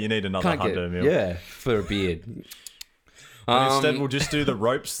know. another. Yeah, you need another can't get- 100 mil. Yeah, for a beard. But instead, we'll just do the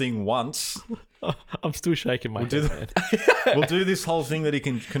ropes thing once. I'm still shaking my do head. We'll do this whole thing that he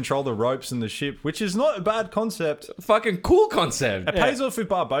can control the ropes and the ship, which is not a bad concept. Fucking cool concept. It pays off with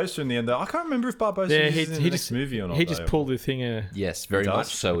Barbossa in the end, though. I can't remember if Barbossa Yeah, is in the next just movie or not. He just though. pulled the thing. Yes, very does?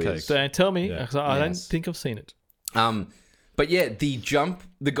 much so. Okay. Is. So tell me, Yeah. 'cause I don't Yes. think I've seen it. But yeah,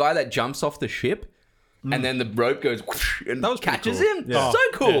 the guy that jumps off the ship, and then the rope goes whoosh and That was pretty catches cool. him. Yeah. So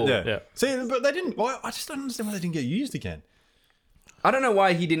cool. Yeah. Yeah. See, but they didn't. Why? I just don't understand why they didn't get used again. I don't know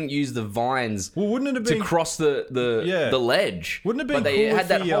why he didn't use the vines Well, wouldn't it have to been cross the Yeah. ledge. Wouldn't it have But been they cool had if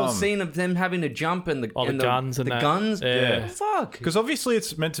that he, whole scene of them having to jump and the guns and the that. guns. Yeah. Fuck. Because obviously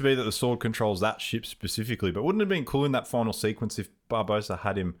it's meant to be that the sword controls that ship specifically, but wouldn't it have been cool in that final sequence if Barbossa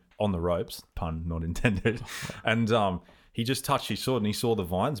had him on the ropes, pun not intended, and he just touched his sword and he saw the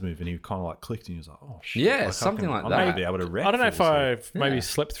vines move and he kind of like clicked and he was like, oh shit. Yeah, I something can- like I'm that. gonna be able to wreck I don't know if this thing. I've maybe Yeah.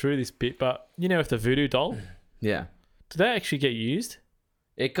 slept through this bit, but you know, with the voodoo doll, Yeah. did that actually get used?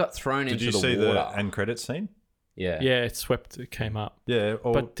 It got thrown Did into you the see water. the end credits scene? Yeah. Yeah, it swept. It came up. Yeah.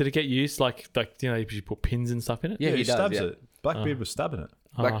 Or, But did it get used? Like you know, you put pins and stuff in it. Yeah, yeah, he he does, stabs yeah. it. Blackbeard was stabbing it.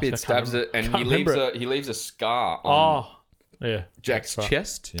 Oh, Blackbeard I can't stabs remember- it and can't remember he leaves a scar on Oh, yeah. Jack's That's right.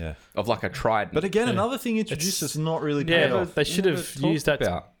 chest Yeah. of like a trident. But again, another thing introduced that's not really paid Yeah, off. they should Never have talked used that.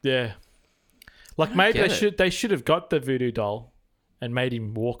 about. Yeah, like maybe get it. they should have got the voodoo doll and made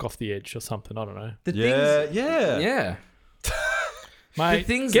him walk off the edge or something. I don't know. the Yeah, things, yeah. yeah. Mate,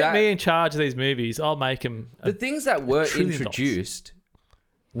 things get that- me in charge of these movies. I'll make them. The things that were $1 trillion. introduced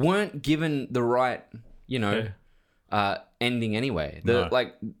weren't given the right, you know, ending anyway. No.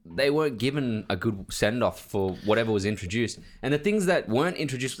 Like they weren't given a good send off for whatever was introduced, and the things that weren't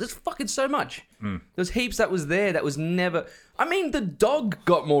introduced, there's fucking so much. There's heaps that was there that was never. I mean, the dog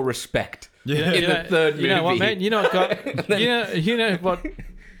got more respect in the third movie. You know what, man? You know what got you know what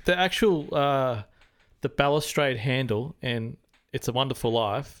the actual the balustrade handle and It's a Wonderful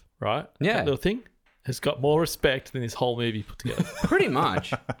Life, right? Yeah. That little thing has got more respect than this whole movie put together. Pretty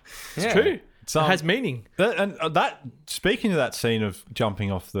much. It's true. So- it has meaning. That speaking of that scene of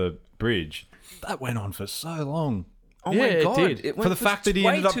jumping off the bridge, that went on for so long. Oh Yeah, my it god! did. It For the fact that he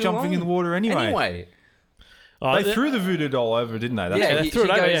ended up jumping in the water anyway. Oh, They threw the voodoo doll over, didn't they? That's Yeah, they he, threw he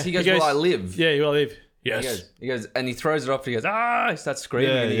it over, goes, yeah. he goes, He goes- well, I live. Yeah, you will live. Yes. He goes, and he throws it off. And he goes, ah! He starts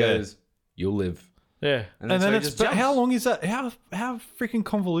screaming, Yeah, and he yeah. goes, "You'll live." Yeah. And then he it's just but jumps. how long is that? How freaking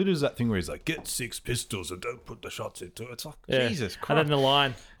convoluted is that thing where he's like, get 6 pistols and don't put the shots into it? It's like Yeah. Jesus Christ. And then the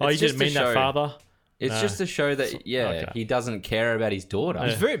line, "Oh, It's you just didn't mean to that, show- father." It's No. just to show that, Okay. he doesn't care about his daughter.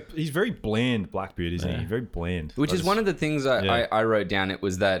 he's very bland, Blackbeard, isn't he? Very bland. Which is one of the things Yeah. I wrote down. It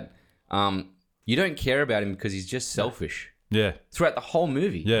was that you don't care about him because he's just selfish Yeah. throughout the whole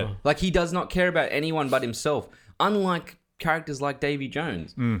movie. Yeah. Like, he does not care about anyone but himself. Unlike characters like Davy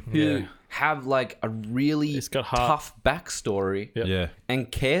Jones, who Yeah. have like a really It's got heart. tough backstory Yep. Yeah.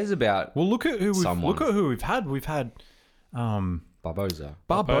 and cares about Well, look at who Someone. we've had. We've had Barbosa.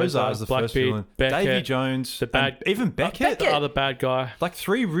 Barbosa as the first Blackbeard, villain, Beckett, Davy Jones, the bad- and even Beckett. The other bad guy. Like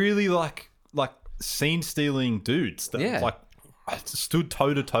 3 really like scene stealing dudes that Yeah. like stood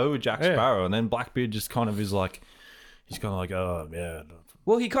toe to toe with Jack Yeah. Sparrow, and then Blackbeard just kind of is like, he's kind of like, oh yeah,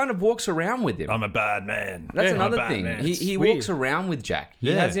 Well, he kind of walks around with him. I'm a bad man. That's Yeah. another I'm a bad thing. man. He weird. walks around with Jack. He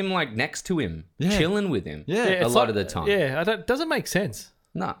Yeah. has him like next to him, Yeah. chilling with him. Yeah. a it's lot like- of the time. Yeah, doesn't make sense.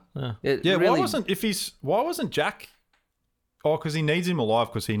 No. Yeah. It Yeah, really, why wasn't Jack? Oh, because he needs him alive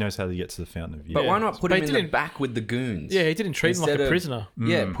because he knows how to get to the Fountain of Youth. But why not put But him he in the didn't- back with the goons? Yeah, he didn't treat him like Instead a of- prisoner.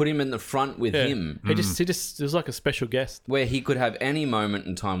 Yeah, put him in the front with Yeah. him, He just was like a special guest. where he could have any moment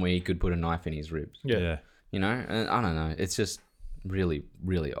in time where he could put a knife in his ribs. Yeah. You know, and I don't know. It's just really,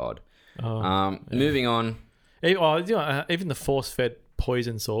 really odd. Oh, Moving on. Even the force-fed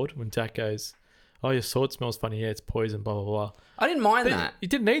poison sword when Jack goes, "Oh, your sword smells funny. Yeah, it's poison." Blah blah blah. I didn't mind But that. he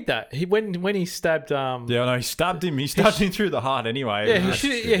didn't need that. He when he stabbed. Yeah, no, he stabbed him. He stabbed him through the heart anyway. Yeah, he That's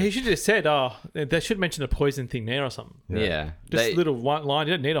should. true. Yeah, he should have said, "Oh, they should mention the poison thing there or something." Yeah, Just They- a little one line.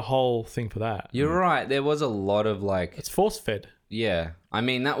 You don't need a whole thing for that. You're right. There was a lot of like, It's force-fed. yeah. I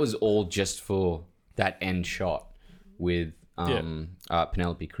mean, that was all just for that end shot with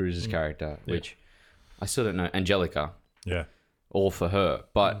Penelope Cruz's character, which I still don't know. Angelica, Yeah. all for her.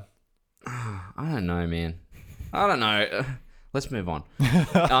 But I don't know, man. I don't know. Let's move on.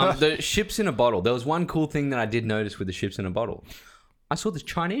 The ships in a bottle. There was one cool thing that I did notice with the ships in a bottle. I saw the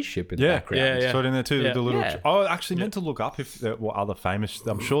Chinese ship in the Yeah, background. Yeah. So in there too, Yeah. the little. Yeah. Oh, I actually meant to look up if there were other famous.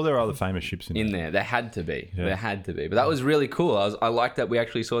 I'm sure there are other famous ships in In there. there. There had to be. Yeah. There had to be. But that was really cool. I liked that we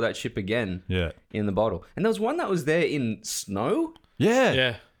actually saw that ship again Yeah. in the bottle. And there was one that was there in snow, Yeah.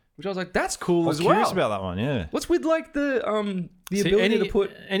 Yeah. which I was like, that's cool I was as curious well. about that one. Yeah. What's with like the See, ability to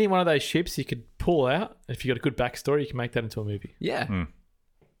put any one of those ships you could pull out. If you got a good backstory, you can make that into a movie. Yeah.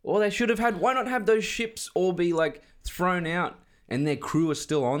 Or they should have had. Why not have those ships all be like thrown out and their crew are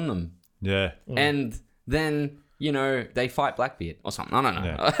still on them, Yeah. and then they fight Blackbeard or something. I don't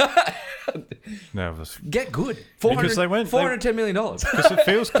know. No, it was. Get good. Because they went- $410 million. Because it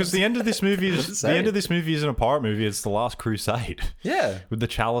feels because the end of this movie is Say the end it. of this movie isn't a pirate movie. It's the Last Crusade Yeah. with the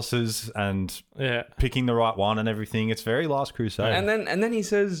chalices and Yeah. picking the right one and everything. It's very Last Crusade. And then he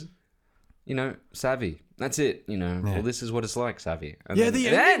says, Savvy. That's it. Well, this is what it's like, Savvy. And yeah, then the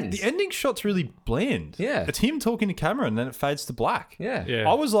it ending, ends. the ending shot's really bland. Yeah. It's him talking to camera and then it fades to black. Yeah. Yeah.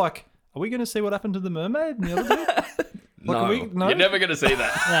 I was like, are we going to see what happened to the mermaid and the other dude? No, no? you're never gonna see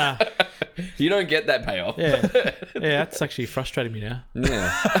that. Nah. You don't get that payoff. Yeah. Yeah. That's actually frustrating me now.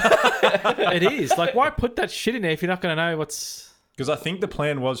 Yeah. It is. Like, why put that shit in there if you're not going to know what's. Because I think the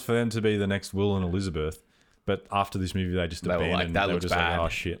plan was for them to be the next Will and Elizabeth. But after this movie, they just They were abandoned. like, that they were looks just bad. like, oh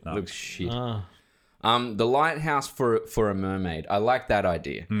shit, no. Looks shit. Ah. The lighthouse for a mermaid. I like that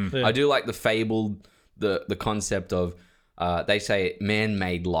idea. Yeah. I do like the fabled the concept of they say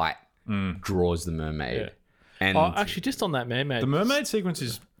man-made light draws the mermaid. Yeah. And Oh, actually, just on that mermaid. The mermaid sequence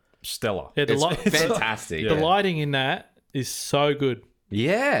is stellar. Yeah, the light. fantastic. The lighting in that is so good.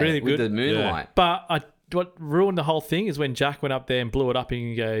 Yeah, Really with good. the moonlight. But what ruined the whole thing is when Jack went up there and blew it up and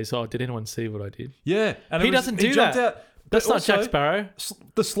he goes, "Oh, did anyone see what I did?" Yeah, and He doesn't do jumped that. Out, but That's not also, Jack Sparrow.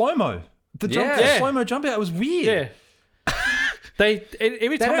 The slow mo, the jump, Yeah. the slow mo jump out was weird. Yeah.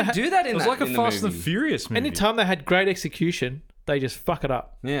 Every They time don't do that in It was that, like a in the Fast and movie. Furious movie. anytime they had great execution, they just fuck it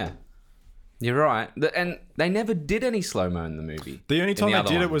up. Yeah. You're right. And they never did any slow-mo in the movie. The only time the they other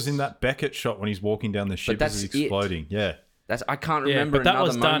did it ones. was in that Beckett shot when he's walking down the ship as that's it's it. exploding. Yeah. I can't Yeah, remember but that another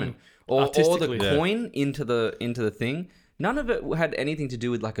was done moment. Or the artistically. Yeah. coin into the thing. None of it had anything to do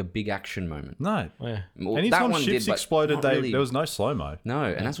with like a big action moment. No. Yeah. Well, Anytime that ships but exploded, not really. there was no slow-mo. No,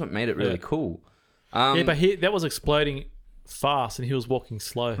 and that's what made it really Yeah. cool. Yeah, but that was exploding fast and he was walking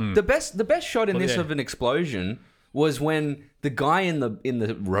slow. The best shot in this yeah. of an explosion was when the guy in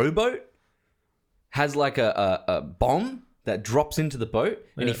the rowboat has like a bomb that drops into the boat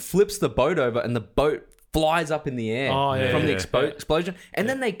and he Yeah. flips the boat over and the boat flies up in the air Oh, yeah, from the yeah, yeah. explosion. And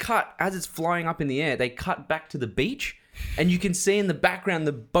then they cut, as it's flying up in the air, they cut back to the beach and you can see in the background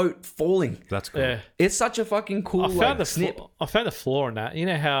the boat falling. That's cool. Yeah. It's such a fucking cool I found the snip. I found the flaw in that. You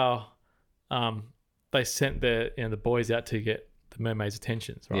know how they sent the boys out to get the mermaids'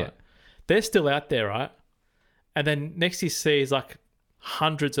 attentions, right? Yeah. They're still out there, right? And then next you see is like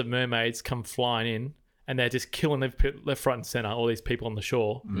hundreds of mermaids come flying in and they're just killing left, right, and center all these people on the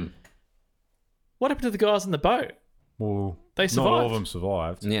shore. What happened to the guys in the boat? Well, They not all of survived. them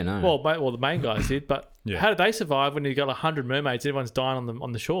survived. Yeah, no. Well, the main guys did, but Yeah. how did they survive when you got 100 mermaids? Everyone's dying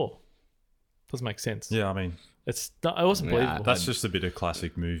on the shore. Doesn't make sense. Yeah, I mean, It wasn't Yeah, believable. that's just a bit of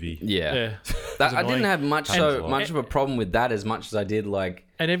classic movie. yeah. yeah. That, I didn't annoying. have much And- much of a problem with that as much as I did like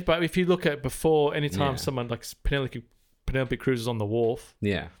But if you look at before, anytime Yeah. someone like Penelope Cruz is on the wharf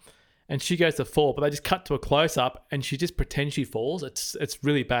yeah. and she goes to fall, but they just cut to a close up and she just pretends she falls. It's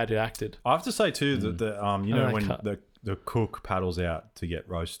really badly acted. I have to say too that the you know they when cut. the cook paddles out to get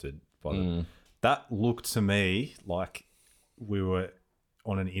roasted by that looked to me like we were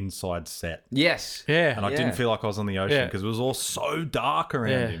on an inside set. Yes. Yeah. And I Yeah. didn't feel like I was on the ocean Yeah. because it was all so dark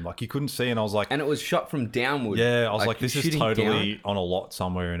around Yeah. him. Like you couldn't see, and I was like, And it was shot from downward. yeah, I was like, this is shooting totally down. on a lot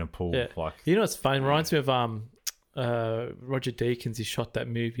somewhere in a pool. Yeah. Like, You know what's funny? It reminds me of Roger Deakins. He shot that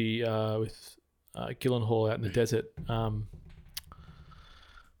movie with Gyllenhaal out in the desert.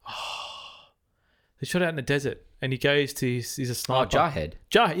 They shot out in the desert, and he goes to he's a Oh, sniper.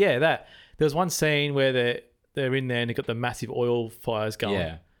 Jarhead. Yeah, that. There was one scene where they're in there and they got the massive oil fires going.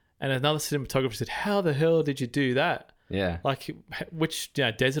 Yeah. And another cinematographer said, "How the hell did you do that? Yeah. Like, which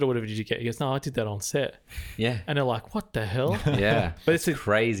desert or whatever did you get?" He goes, "No, I did that on set." Yeah. And they're like, "What the hell?" Yeah. But it's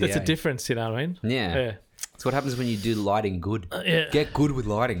crazy. That's eh? a difference, you know what I mean? Yeah. Yeah. That's what happens when you do lighting good. Yeah. Get good with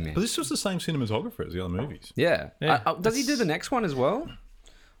lighting, man. but this was the same cinematographer as the other movies. Yeah. Yeah. Does he do the next one as well?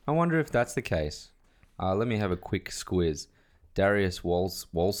 I wonder if that's the case. Let me have a quick squiz. Darius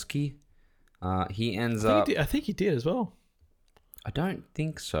Wolski. He ends up. I think he did as well. I don't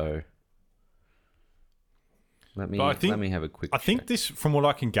think so. Let me But I think- let me have a quick. I think check. this, from what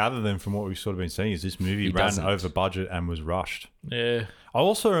I can gather, then from what we've sort of been seeing, is this movie He ran doesn't. over budget and was rushed. Yeah. I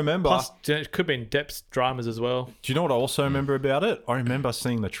also remember. Plus, it could have been Depp's dramas as well. Do you know what I also remember about it? I remember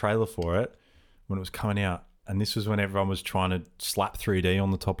seeing the trailer for it when it was coming out, and this was when everyone was trying to slap 3D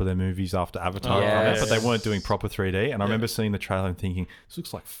on the top of their movies after Avatar, Yes. but they weren't doing proper 3D. And I remember seeing the trailer and thinking, "This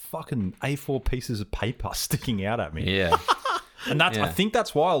looks like fucking A4 pieces of paper sticking out at me." Yeah. And that's Yeah. I think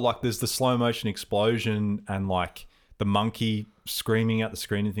that's why like there's the slow motion explosion and like the monkey screaming at the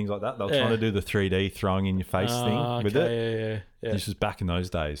screen and things like that. They were Yeah. trying to do the 3D throwing in your face thing with it. Yeah. This was back in those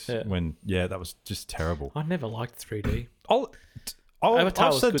days Yeah. when that was just terrible. I never liked 3D. I've Avatar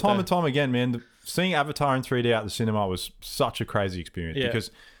was said good, time though. and time again, man, seeing Avatar in 3D at the cinema was such a crazy experience Yeah. because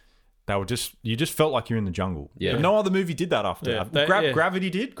they were you just felt like you're in the jungle. Yeah. But no other movie did that after. Yeah, that. Gravity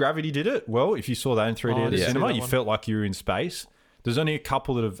did it. Well, if you saw that in 3D Oh, at the yeah. cinema, See that you one. felt like you were in space. There's only a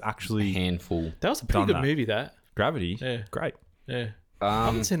couple that have actually Handful. That was a pretty Done good that. movie, that. Gravity. Yeah. Great. Yeah. I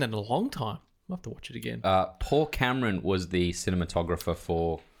haven't seen that in a long time. I'll have to watch it again. Paul Cameron was the cinematographer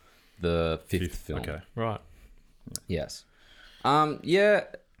for the fifth film. Okay. Right. Yes. Yeah.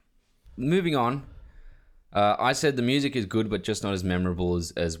 Moving on. I said the music is good, but just not as memorable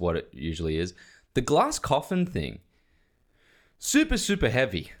as what it usually is. The glass coffin thing. Super, super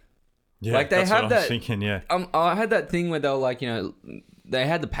heavy. Yeah, Like, they that's have what I was that- thinking, yeah. I had that thing where they were like, they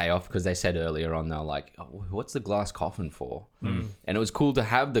had the payoff because they said earlier on, they were like, oh, what's the glass coffin for? And it was cool to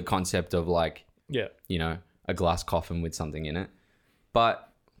have the concept of like, Yeah. a glass coffin with something in it.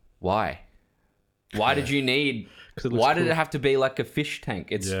 But why? Why did you need... 'Cause it looks Why did cool. it have to be like a fish tank?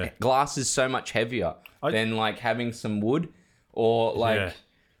 Yeah. Glass is so much heavier than like having some wood or like... Yeah.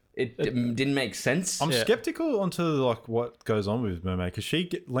 It didn't make sense. I'm Yeah. skeptical onto like what goes on with Mermaid because she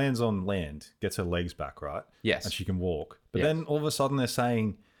lands on land, gets her legs back, right? Yes. And she can walk. But Yes. then all of a sudden they're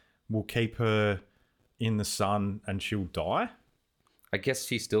saying we'll keep her in the sun and she'll die. I guess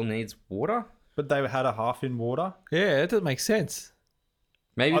she still needs water. But they had her half in water. Yeah, that doesn't make sense.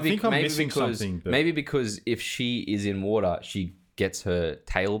 Maybe I think I'm maybe missing because something, but- maybe because if she is in water, she gets her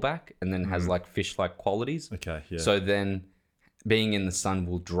tail back and then has like fish-like qualities. Okay, yeah. So then being in the sun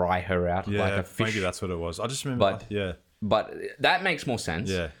will dry her out like a fish. maybe that's what it was. I just remember. But- But that makes more sense.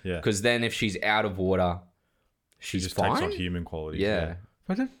 yeah. Because then if she's out of water, She she's just fine. takes on human qualities. yeah.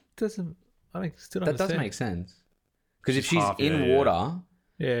 But it doesn't. I think still don't That does understand. make sense. Because if She's she's half- in yeah. water,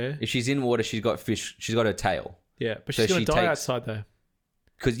 Yeah, if she's in water, she's got fish. She's got her tail. yeah, but So she's gonna she die takes- outside though.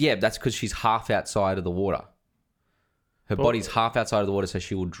 That's because she's half outside of the water. Her But- body's half outside of the water, so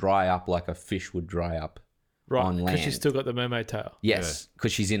she will dry up like a fish would dry up. Right, On because she's land. still got the mermaid tail. Yes,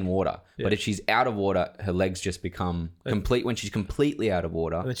 because she's in water. Yeah. But if she's out of water, her legs just become complete. When she's completely out of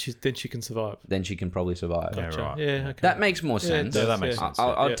water, And then she can survive. then she can probably survive. Yeah, Gotcha. right. Yeah, okay. That makes more Yeah, it sense. does, Yeah, that makes yeah. sense.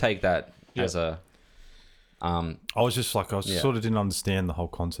 I'll Yeah. take that Yeah. as a. I was just like, I Yeah. sort of didn't understand the whole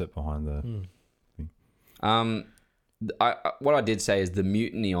concept behind the. What I did say is the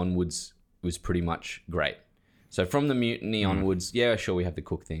mutiny onwards was pretty much great. So from the mutiny onwards, yeah, sure, we have the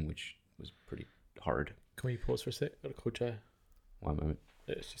cook thing, which was pretty horrid. Can we pause for a sec? Got a call Jay. One moment.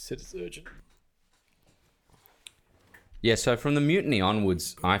 Yeah, she said it's urgent. Yeah, so from the mutiny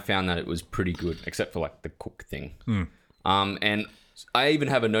onwards, I found that it was pretty good, except for like the cook thing. And I even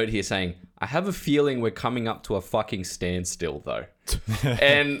have a note here saying, I have a feeling we're coming up to a fucking standstill though.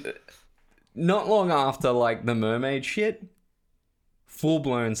 And not long after like the mermaid shit, full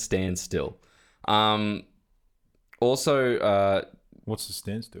blown standstill. Also, What's the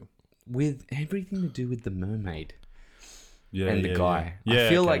standstill? with everything to do with the mermaid Yeah, and the yeah, guy, Yeah, I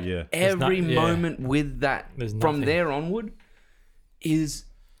feel okay, like yeah. every yeah. moment with that There's from nothing. there onward is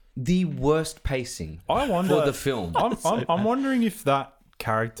the worst pacing I wonder for the film. I'm wondering if that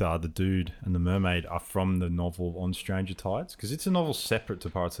character, the dude and the mermaid, are from the novel on Stranger Tides, because it's a novel separate to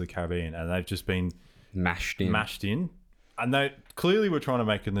Pirates of the Caribbean, and they've just been Mashed in. mashed in, and they clearly were trying to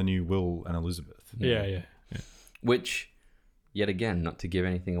make it the new Will and Elizabeth. Yeah. Which, yet again, not to give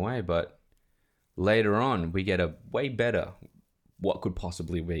anything away, but later on we get a way better what could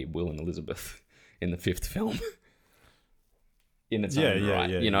possibly be Will and Elizabeth in the fifth film. In its own right,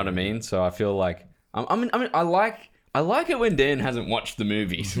 you know what I mean? So I feel like I mean I like it when Dan hasn't watched the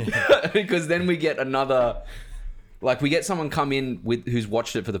movies because then we get another, like we get someone come in with who's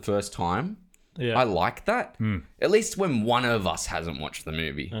watched it for the first time. Yeah. I like that. At least when one of us hasn't watched the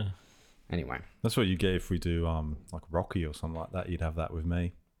movie. Anyway, That's what you get if we do like Rocky or something like that. You'd have that with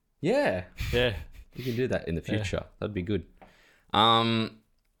me. yeah. Yeah. You can do that in the future. That'd be good.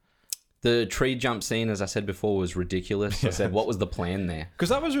 The tree jump scene, as I said before, was ridiculous. I said, what was the plan there? Because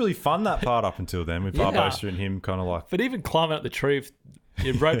that was really fun, that part up until then, with Barbosa and him kind of like... But even climbing up the tree,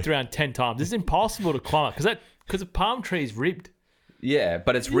 you roped around 10 times. It's impossible to climb it because the palm tree is ribbed. Yeah,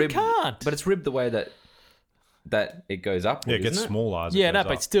 but it's ribbed. can't. But it's ribbed the way that it goes up. Yeah, it gets isn't smaller as it Yeah, goes no,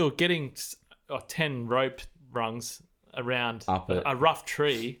 but up. still getting 10 rope rungs around Up it. a rough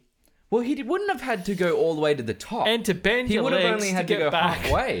tree Well, he wouldn't have had to go all the way to the top. and to bend he your would have legs only had to to get go back.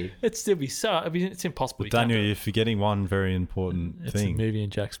 halfway. It'd still be it's impossible. You can't Daniel, do it. you're forgetting one very important It's thing. a movie in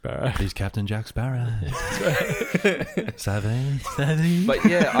Jack Sparrow. He's Captain Jack Sparrow. Savvy. But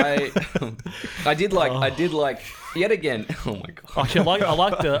yeah, I did like yet again. Oh my god. Actually,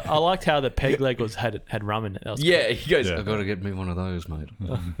 I liked how the peg leg had rum in it. That was Yeah, he goes, Yeah. I gotta get me one of those, mate.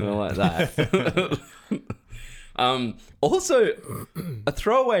 I like that. Also, a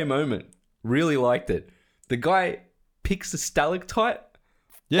throwaway moment. Really liked it. The guy picks a stalactite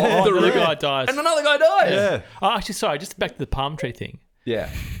Yeah. Oh, the the other roof, guy dies. and another guy dies. Yeah. Oh, actually, sorry, just back to the palm tree thing. Yeah.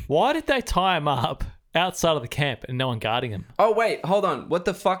 Why did they tie him up outside of the camp and no one guarding him? Oh wait, hold on. What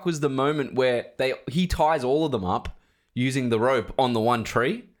the fuck was the moment where he ties all of them up using the rope on the one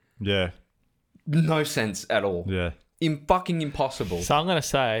tree? Yeah. No sense at all. Yeah. Fucking impossible. So I'm going to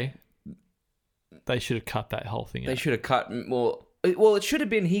say they should have cut that whole thing They out. should have cut more. Well, it should have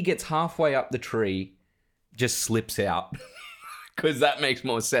been he gets halfway up the tree, just slips out. Because that makes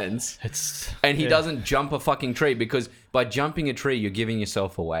more sense. And he doesn't jump a fucking tree because by jumping a tree, you're giving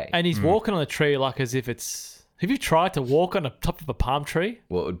yourself away. And he's walking on the tree like as if it's... Have you tried to walk on the top of a palm tree?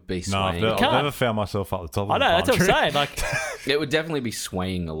 Well, it would be No, I've, swaying. never, I've can't. never found myself up the top of I a know, that's palm what I'm tree. saying. Like, It would definitely be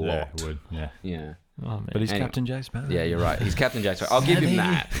swaying a lot. Yeah, it would. Yeah. Yeah. oh, man. But he's Anyway. Captain Jack Sparrow. Yeah, you're right. He's Captain Jack Sparrow. I'll give him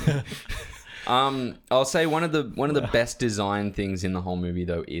that. I'll say one of the best design things in the whole movie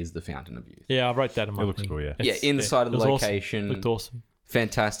though is the Fountain of Youth. Yeah, I wrote that in my It looks thing. cool, yeah. Yeah, inside of the it was location. Awesome. Looked awesome.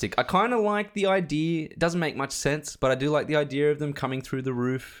 Fantastic. I kind of like the idea. It doesn't make much sense, but I do like the idea of them coming through the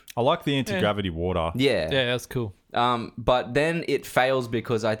roof. I like the anti-gravity water. Yeah. Yeah, that's cool. But then it fails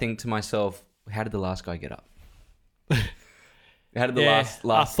because I think to myself, how did the last guy get up? How did the Yeah,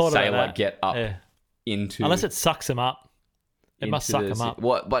 last I thought about sailor that. get up Yeah. into? Unless it sucks him up. It must suck him up.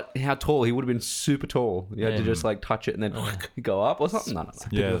 What? But how tall? He would have been super tall. You had to Yeah. just like touch it and then go up or something. No.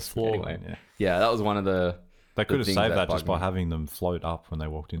 Yeah, Big floor. Anyway. yeah. Yeah, that was one of the. They could have things saved that that just bugged by me. having them float up when they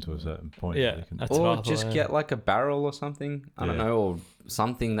walked into a certain point. Yeah, They can- that's what I Or thought, just yeah. get like a barrel or something. I don't Yeah. know, or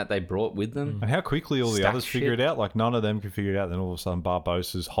something that they brought with them. And how quickly all the Stack others figure shit. it out. Like none of them can figure it out. Then all of a sudden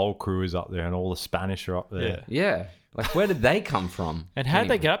Barbossa's whole crew is up there and all the Spanish are up there. Yeah, like where did they come from? And how did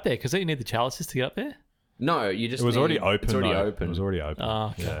they Anyway. get up there? Because don't you need the chalices to get up there? No, you just. It was already need- open. It's already though. open. It was already open. Oh,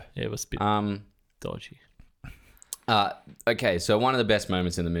 okay. Yeah. Yeah, it was a bit dodgy. Okay, so one of the best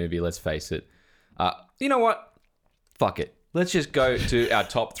moments in the movie. Let's face it. You know what? Fuck it. Let's just go to our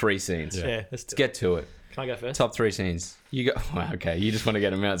top 3 scenes. Yeah, let's Let's get to it. Can I go first? Top 3 scenes. You go. Well, okay, you just want to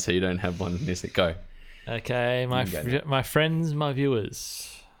get them out so you don't have one miss it. Go. Okay, my friends, my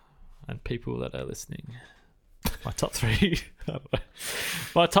viewers, and people that are listening. My top 3. I don't know.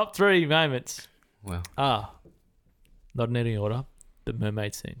 My top 3 moments Well, are, not in any order, the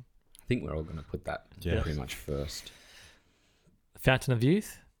mermaid scene. I think we're all going to put that Yeah. pretty much first. Fountain of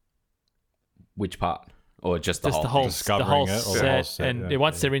Youth. Which part? Or just the Just whole the whole, thing? Discovering the whole it, or set, the whole set, and yeah.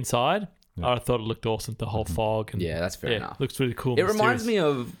 once they're inside, Yeah. I thought it looked awesome. The whole fog, and Yeah, that's fair enough. looks really cool. It reminds me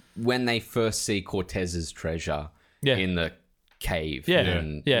of when they first see Cortez's treasure Yeah. in the cave. yeah,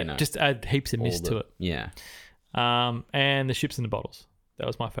 and, yeah. you know, Just add heaps of all mist the- to it. Yeah, And the ships in the bottles. That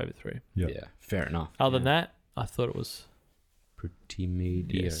was my favorite 3. Yeah. yeah, fair enough. Other than that, I thought it was Pretty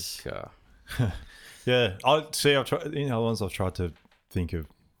mediocre. Yes. Yeah. I've tried. You know, ones I've tried to think of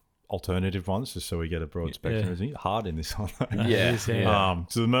alternative ones just so we get a broad spectrum. It's hard in this one. Yeah, It is, yeah.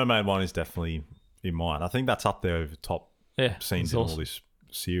 So the mermaid one is definitely in mine. I think that's up there over top Yeah, scenes it's in awesome. all this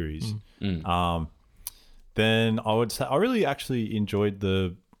series. Mm. Then I would say I really actually enjoyed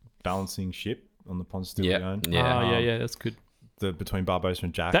the balancing ship on the Ponce de Yeah, Leon. yeah. Yeah, that's good. The between Barbossa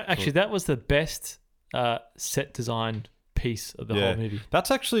and Jack. That was the best set design piece of the whole movie. That's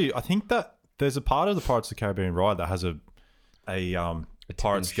actually, I think that there's a part of the Pirates of the Caribbean ride that has a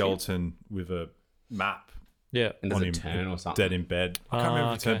pirate ship? skeleton with a map And Yeah, there's on a him turn or something. dead in bed. I can't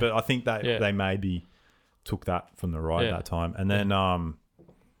remember the turn, okay. but I think that Yeah. they maybe took that from the ride Yeah. that time. And then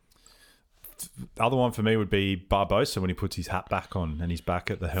the other one for me would be Barbossa when he puts his hat back on and he's back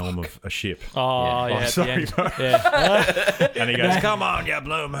at the helm of a ship. Oh, Yeah. yeah. At sorry, the end. bro. Yeah. And he goes, "Come on, you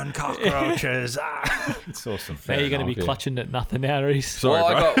bloomin' cockroaches!" Ah. It's awesome. Now you're going to be enough, yeah. clutching at nothing now, Reese. Sorry,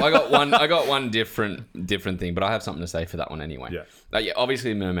 Well, bro. I got one different thing, but I have something to say for that one anyway. Yeah. Yeah,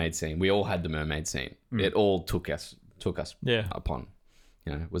 obviously the mermaid scene. We all had the mermaid scene. It all took us Yeah. upon.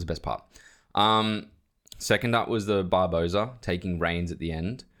 You know, it was the best part. Second up was the Barbossa taking reins at the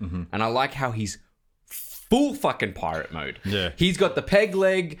end. And I like how he's full fucking pirate mode. Yeah. He's got the peg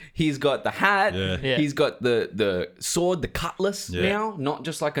leg, he's got the hat, Yeah. Yeah. he's got the sword, the cutlass Yeah. now, not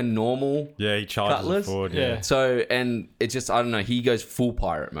just like a normal Yeah, he charges Cutlass? it forward. Yeah. Yeah. so, and it's just, I don't know, he goes full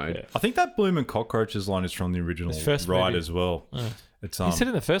pirate mode. Yeah. I think that bloomin' cockroaches line is from the original first ride movie. as well. It's He said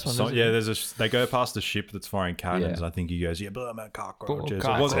in the first one, doesn't he? yeah, they go past the ship that's firing cannons. Yeah. I think he goes, "Yeah, bloomin' cockroaches."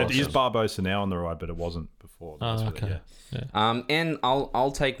 Cockroaches. It is Barbossa now on the ride, but it wasn't before. That's what it- okay. yeah. And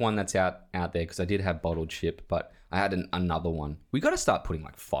I'll take one that's out there because I did have bottled ship, but I had another one. We got to start putting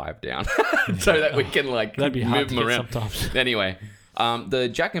like 5 down so that we can like That'd be hard move to them get around. sometimes. Anyway, the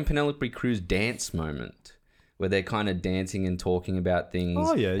Jack and Penelope Cruz dance moment where they're kind of dancing and talking about things.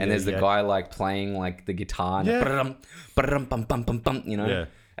 Oh, yeah, and yeah, there's the yeah. guy like playing like the guitar, and Yeah. ba-dum, ba-dum, bum, bum, bum, bum, you know, Yeah.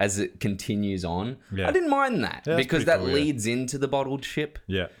 as it continues on. Yeah. I didn't mind that Yeah, that's because pretty that cool, yeah. leads into the bottled ship.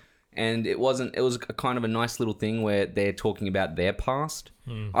 Yeah. And it was a kind of a nice little thing where they're talking about their past.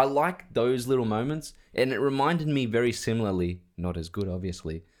 I like those little moments, and it reminded me very similarly, not as good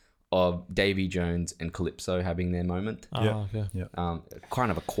obviously, of Davy Jones and Calypso having their moment. Oh, okay. Yeah. Kind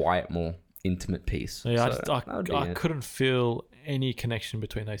of a quiet, more intimate piece. Yeah, So that would be I it. couldn't feel any connection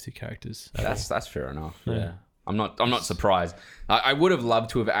between those two characters. at all. That's fair enough. Yeah. I'm not surprised. I would have loved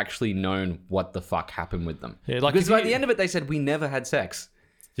to have actually known what the fuck happened with them. Yeah, like because if by you- the end of it, they said we never had sex.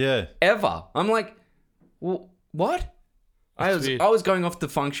 Yeah. Ever. I'm like, well, what? I That's weird. was going off the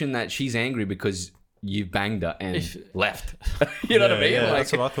function that she's angry because you banged her and If- left. You know what I mean? Yeah, Like,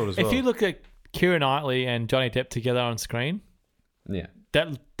 that's what I thought as well. If you look at Keira Knightley and Johnny Depp together on screen, yeah,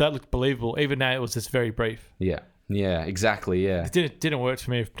 that looked believable, even though it was just very brief. yeah, exactly, yeah, It didn't work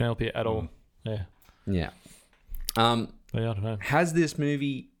for me with Penelope at all. Yeah, yeah. but I don't know. Has this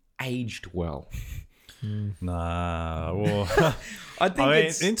movie aged well? Nah. Well, I think I mean,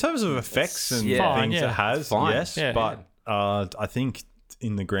 it's in terms of effects and Yeah. things, Fine, yeah. it has, Fine. yes. Yeah. But I think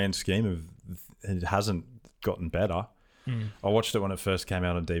in the grand scheme of it hasn't gotten better. I watched it when it first came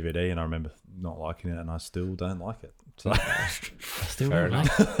out on DVD, and I remember not liking it, and I still don't like it. So Still fair don't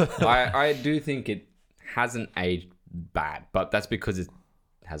enough. I do think it hasn't aged bad, but that's because it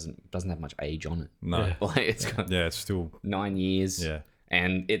doesn't have much age on it. No. Yeah. Like it's got Yeah, it's still 9 years. yeah.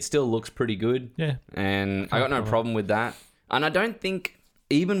 And it still looks pretty good. Yeah. And I got no problem with that. And I don't think,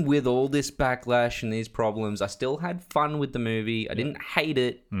 even with all this backlash and these problems, I still had fun with the movie. I didn't hate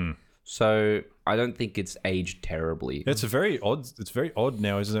it. So I don't think it's aged terribly. It's very odd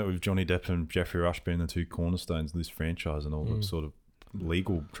now, isn't it, with Johnny Depp and Jeffrey Rush being the two cornerstones of this franchise and all the sort of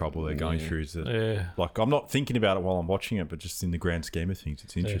legal trouble they're going through. Is that, Yeah. like, I'm not thinking about it while I'm watching it, but just in the grand scheme of things,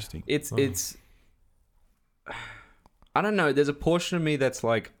 it's interesting. It's I don't know. There's a portion of me that's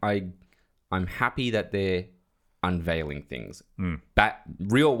like I'm happy that they're unveiling things,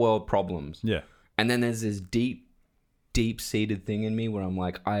 real world problems. Yeah. And then there's this deep seated thing in me where I'm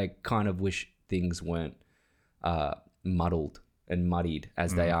like, I kind of wish things weren't muddled and muddied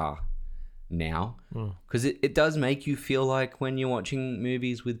as they are now, because it does make you feel like when you're watching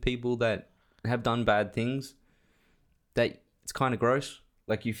movies with people that have done bad things, that it's kind of gross.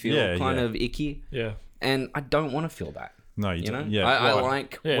 Like you feel kind of icky. Yeah. And I don't want to feel that. No, You know? don't. Yeah. I Well,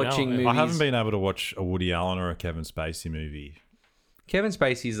 like Yeah, no, watching I- movies. I haven't been able to watch a Woody Allen or a Kevin Spacey movie. Kevin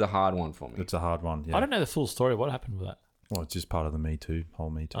Spacey's a hard one for me. It's a hard one. Yeah. I don't know the full story. What happened with that? Well, it's just part of the Me Too, whole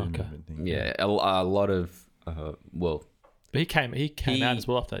Me Too Okay. movement thing. Yeah, a lot of well, But he came He- out as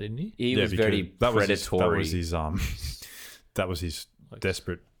well after that, didn't he? he Yeah, was because very predatory. that was his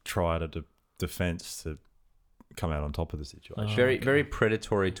desperate try to defense to come out on top of the situation. very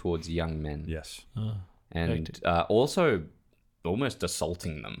predatory towards young men. Yes. And also almost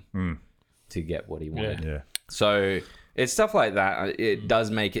assaulting them to get what he wanted. Yeah. So it's stuff like that. It does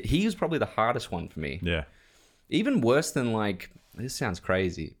make it. He was probably the hardest one for me. Yeah. Even worse than, like, this sounds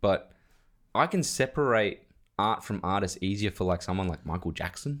crazy, but I can separate art from artists easier for like someone like Michael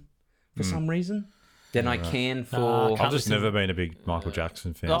Jackson for some reason than I can for. I I've can't just listen- never been a big Michael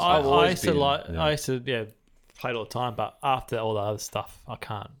Jackson fan. No, so- I've I always used to been, like. I used to play it all the time, but after all the other stuff, I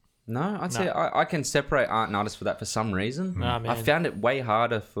can't. No, I'd say I can separate art and artist for that for some reason. Nah, I man. found it way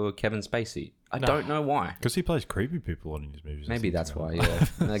harder for Kevin Spacey. I don't know why. Because he plays creepy people on his movies. I Maybe think, that's so. why. Yeah,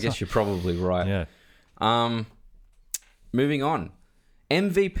 I guess you're probably right. Yeah. Moving on,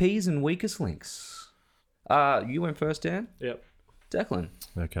 MVPs and weakest links. You went first, Dan. Yep. Declan.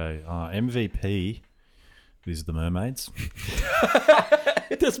 Okay. MVP is the Mermaids.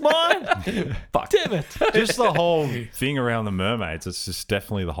 That's mine. Fuck. Damn it. Just the whole thing around the mermaids. It's just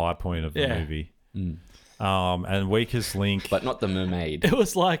definitely the high point of the Yeah. movie. And weakest link. But not the mermaid. It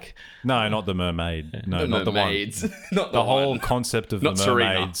was like No, not the mermaid. No, The not mermaids. the Not one. The whole one. concept of Not the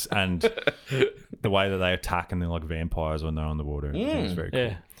Serena. mermaids and the way that they attack and they're like vampires when they're on the water. It's very cool.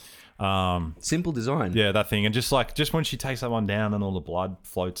 yeah. Simple design. Yeah, that thing. And just when she takes that one down and all the blood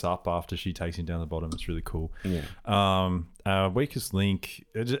floats up after she takes him down the bottom, it's really cool. Yeah. Weakest link.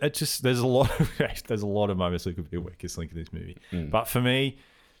 It just there's a lot of moments that could be a weakest link in this movie. But for me,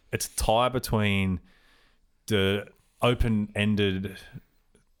 it's a tie between the open-ended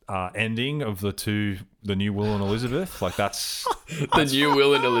ending of the new Will and Elizabeth. Like that's The new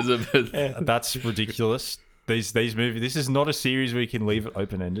Will and Elizabeth. that's ridiculous. These movies. This is not a series where you can leave it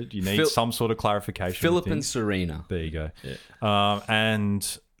open-ended. You need some sort of clarification. Philip with and things. Serena. There you go. Yeah. And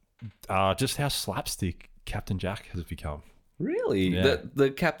just how slapstick Captain Jack has become. Really? Yeah.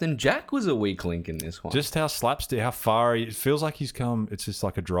 The Captain Jack was a weak link in this one. Just how slapstick, how far it feels like he's come. It's just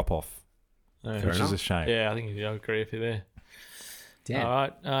like a drop-off, which is enough. a shame. Yeah, I think I agree with you there. Damn. All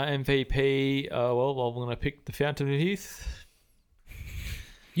right, MVP. Well, I'm going to pick the Fountain of Youth.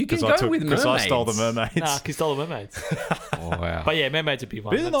 You can Because go with mermaids. I stole the mermaids. Nah, because stole the mermaids. Oh, wow. But yeah, mermaids would be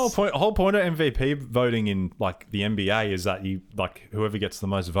one. But isn't the whole point of MVP voting in like the NBA is that you like whoever gets the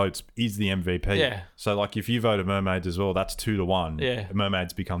most votes is the MVP. Yeah. So like if you voted mermaids as well, that's 2-1. Yeah.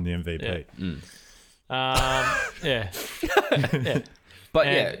 Mermaids become the MVP. Yeah. Yeah. But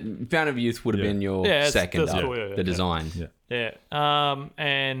And- yeah, Fountain of Youth would have been your Yeah, that's- second that's up, cool, yeah, the yeah. design. Yeah. Yeah.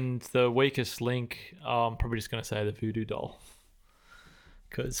 And the weakest link, I'm probably just going to say the voodoo doll.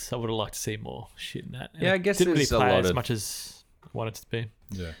 Because I would have liked to see more shit in that. And Yeah, I it guess didn't really there's a play lot as of- much as I wanted it to be.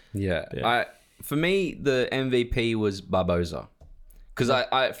 Yeah. Yeah. Yeah. For me, the MVP was Barboza. Because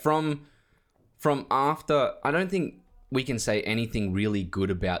I from after, I don't think we can say anything really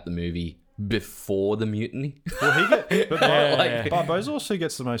good about the movie before the mutiny. Well, Yeah. Barboza also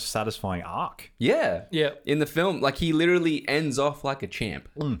gets the most satisfying arc. Yeah. Yeah. In the film, like he literally ends off like a champ.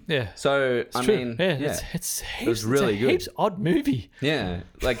 Yeah. So, It's I true. mean, yeah, yeah. it's heaps, was really it's a good. heaps odd movie. Yeah.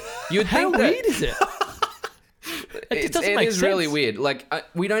 Like, you'd How think weird that is it? It doesn't make sense. really weird. Like,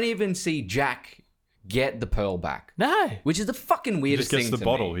 we don't even see Jack get the pearl back, No. which is the fucking weirdest gets thing the to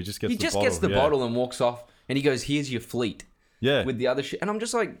bottle. me. He just gets the gets bottle, the yeah. bottle and walks off, and he goes, "Here's your fleet." Yeah. With the other shit, and I'm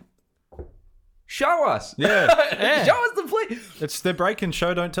just like, Show us. Yeah. Show us the fleet. It's they're breaking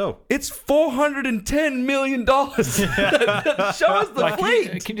show, don't tell. It's $410 million. Show us the Like,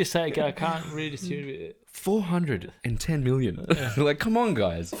 fleet. can you just say it again? I can't really distribute it. 410 million. Like, come on,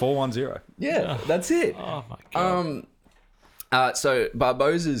 guys. 410. Yeah, that's it. Oh my god. So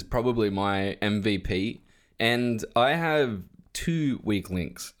Barbosa is probably my MVP, and I have 2 weak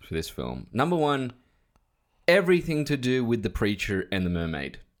links for this film. Number 1, everything to do with the preacher and the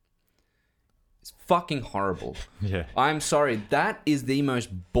mermaid. It's fucking horrible. Yeah. I'm sorry. That is the most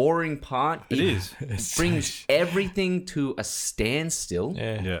boring part. It is. It brings everything to a standstill.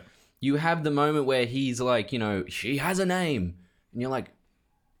 yeah. Yeah. You have the moment where he's like, she has a name. And you're like,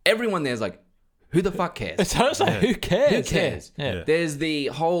 everyone there's like, who the fuck cares? It's honestly, who cares? Who cares? Yeah. Yeah. There's the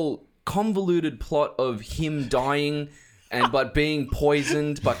whole convoluted plot of him dying but being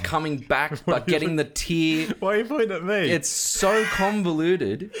poisoned, but coming back, but getting the tear. Why are you pointing at me? It's so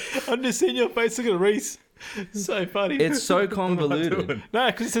convoluted. I'm just seeing your face looking at Reese. So funny. It's so convoluted. No,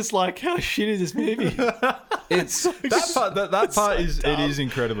 because it's just like, how shit is this movie? It's that part is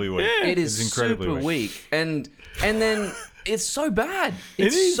incredibly weak. it is It's incredibly super weak. And then it's so bad. It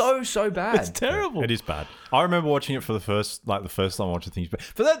It's is. so bad. It's terrible. It is bad. I remember watching it for the first time watching things.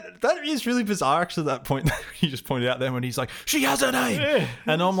 But that is really bizarre, actually, that point that you just pointed out there when he's like, she has a name. Yeah.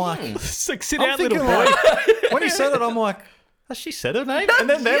 And I'm like, It's like, sit I'm down, little thinking boy. like, when he said it, I'm like, has she said her name? And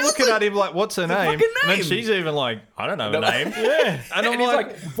then they're Yes, looking at him like, what's her name? fucking And then name. she's even like, I don't know her name. Yeah. And I'm And he's like,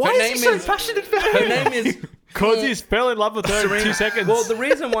 like, why her is he name so is- passionate about Her it? name is... Because he's fell in love with her in 2 seconds. Well, the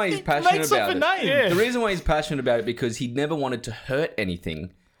reason why he's passionate Makes up about a it... name. Yeah. The reason why he's passionate about it because he never wanted to hurt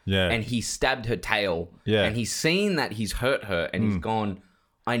anything. Yeah. And he stabbed her tail. Yeah. And he's seen that he's hurt her and he's gone,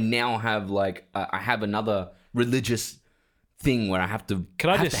 I now have like, I have another religious thing where I have to, Can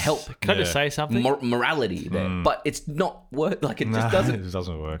I have just to help Can I just Yeah. say something? morality there. But it's not work. Like it just it just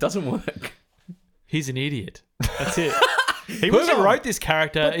doesn't work. doesn't work. He's an idiot. That's it. He was Whoever wrote this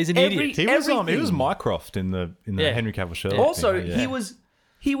character is an idiot. He was everything. Mycroft in the Yeah. Henry Cavill Sherlock. Also, thing. Yeah.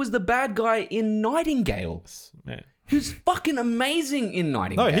 he was the bad guy in Nightingale. Yeah. Who's fucking amazing in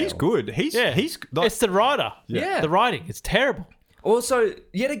Nightingale. No, he's good. He's Yeah. like, It's the writer. Yeah. The writing. It's terrible. Also,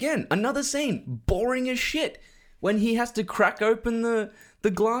 yet again, another scene, boring as shit, when he has to crack open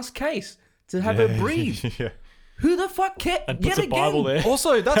the glass case to have her breathe. yeah. Who the fuck cares? And puts Yet a Bible again. there.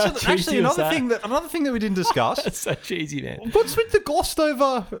 Also, that's How cheesy actually was another that? thing that we didn't discuss. That's so cheesy, man. What's with the glossed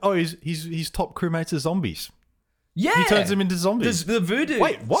over? Oh, he's top crewmates are zombies. Yeah. He turns them into zombies. The voodoo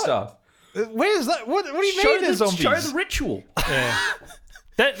Wait, what? stuff. Where's that? What do you Show mean they're zombies? show the ritual. Yeah.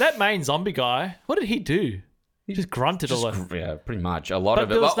 That main zombie guy, what did he do? He just grunted all over. Yeah, pretty much. A lot But of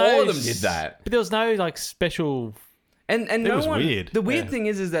it. there was But all of no them did that. But there was no like special. And no was one. weird. The weird Yeah. thing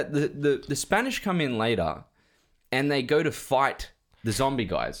is that the Spanish come in later, and they go to fight the zombie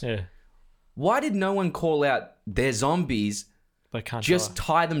guys. Yeah. Why did no one call out they're zombies? They can't Just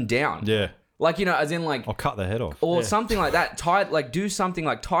tie them down. Yeah, Like, as in like, I'll cut their head off. or Yeah. something like that. Do something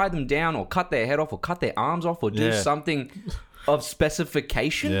like tie them down, or cut their head off, or cut their arms off, or do Yeah. something of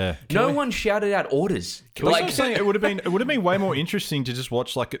specification. Yeah. No one shouted out orders. Like, I'm saying, it would have been way more interesting to just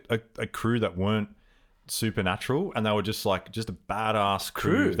watch like a crew that weren't supernatural and they were just a badass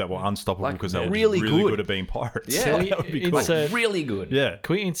crew that were unstoppable Like, because they were really really good. good at being pirates. Yeah. Like, that would be cool. It's a- really good. Yeah.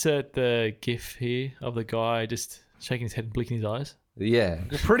 Can we insert the GIF here of the guy just shaking his head and blinking his eyes? Yeah,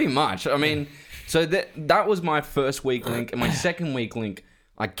 pretty much. I mean, so that was my first weak link, and my second weak link,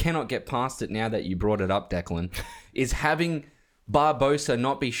 I cannot get past it now that you brought it up, Declan, is having Barbosa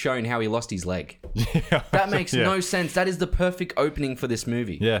not be shown how he lost his leg. Yeah. That makes Yeah. no sense. That is the perfect opening for this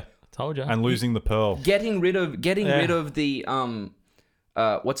movie. Yeah. Told you. And losing the pearl. Getting rid of the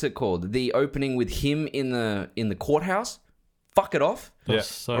what's it called? The opening with him in the courthouse. Fuck it off. That was Yeah.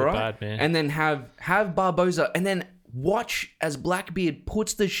 so All right? bad, man. And then have Barbosa, and then watch as Blackbeard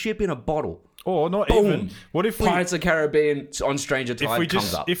puts the ship in a bottle. Or not Boom. even. What if we Pirates of the Caribbean on Stranger Tide if we comes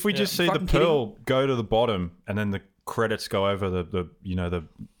just up. if we just see the Fucking pearl go to the bottom and then the credits go over the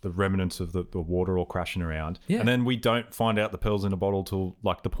remnants of the water all crashing around, Yeah. and then we don't find out the pearl's in a bottle till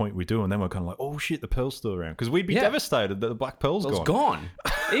like the point we do, and then we're kind of like, oh shit, the pearl's still around, because we'd be Yeah. devastated that the black pearl's It's gone. gone.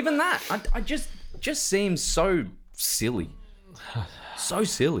 Even that, I just seems so silly. So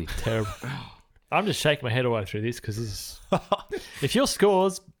silly. Terrible. I'm just shaking my head all the way through this because this is. If your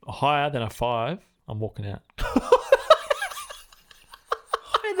score's higher than a 5, I'm walking out.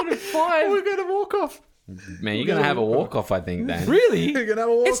 We're gonna walk off. Man, you're gonna have a walk off, I think. Dan. Really? We're gonna have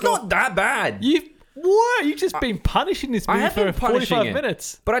a walk It's not that bad. You've just been punishing this I movie have for been punishing 45 it.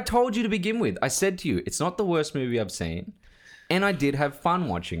 minutes. But I told you to begin with. I said to you, it's not the worst movie I've seen, and I did have fun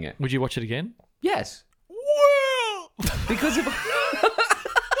watching it. Would you watch it again? Yes, Well, because if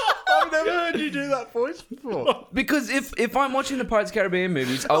I've never heard you you do that voice before? Because if I'm watching the Pirates of the Caribbean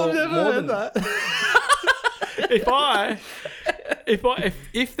movies, I'll more than that.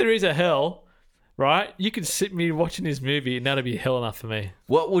 If there is a hell, right, you can sit me watching this movie and that'll be hell enough for me.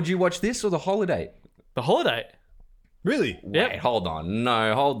 What would you watch, this or The Holiday? The Holiday. Really? Yep. Wait, hold on.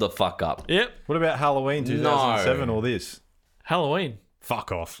 No, hold the fuck up. Yep. What about Halloween 2007 or this? Halloween.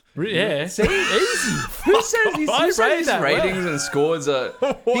 Fuck off. Yeah. See, easy. Who says his, I who says rate his that ratings and scores are?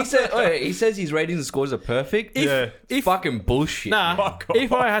 He says his ratings and scores are perfect. Yeah. If fucking bullshit. Nah. Fuck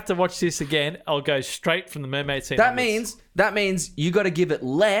If off. I had to watch this again, I'll go straight from the mermaid scene. onwards. That means you got to give it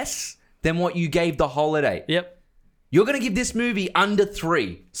less than what you gave The Holiday. Yep. You're going to give this movie under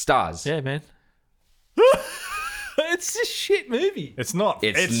 3 stars. Yeah, man. It's a shit movie. It's not.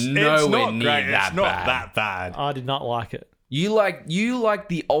 It's nowhere not near great. that It's not bad. that bad. I did not like it. You like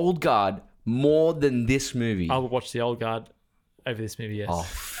The Old Guard more than this movie. I would watch The Old Guard over this movie, yes. Oh,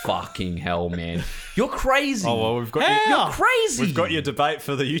 fucking hell, man. You're crazy. Oh well, we've got How? You're crazy. we've got your debate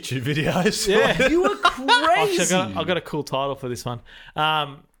for the YouTube videos. Yeah. You are crazy. Actually, I've got a cool title for this one.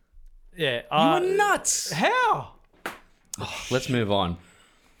 Yeah. You are nuts. How? Let's move on.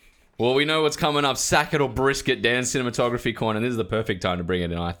 Well, we know what's coming up. Sack it or brisket, Dan's cinematography corner. And this is the perfect time to bring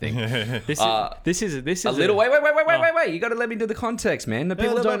it in, I think. This is A little. Wait. You got to let me do the context, man. The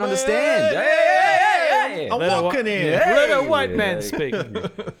people don't hey, understand. Hey. I'm walking in. Let a white man speak.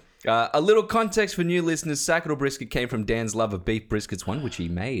 A little context for new listeners. Sack it or brisket came from Dan's love of beef briskets, one which he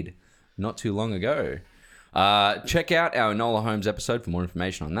made not too long ago. Check out our Enola Holmes episode for more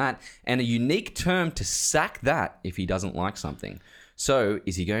information on that and a unique term to sack that if he doesn't like something. So,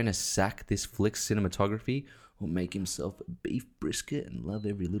 is he going to sack this flick's cinematography or make himself a beef brisket and love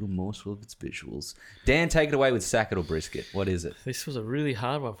every little morsel of its visuals? Dan, take it away with sack it or brisket. What is it? This was a really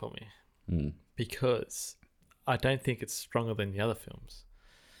hard one for me because I don't think it's stronger than the other films.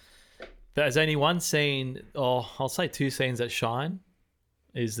 There's only one scene, or I'll say 2 scenes that shine,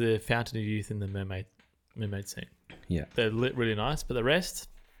 is the Fountain of Youth and the mermaid scene. Yeah. They're lit really nice, but the rest,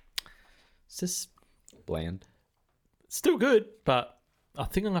 it's just Bland. still good, but I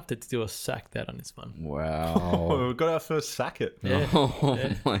think I'm going to have to do a sack that on this one. Wow. Oh, we've got our first sack it. Yeah. Oh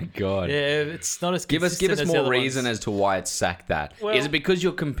my God. Yeah, it's not as Give us consistent as the more other reason ones. as to why it's sacked that. Well- Is it because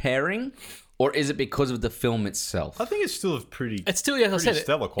you're comparing or is it because of the film itself? I think it's still a pretty. It's still, yeah, as I pretty said,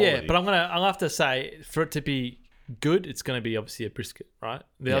 stellar yeah, quality. but I'm gonna have to say for it to be good, it's gonna be obviously a brisket, right?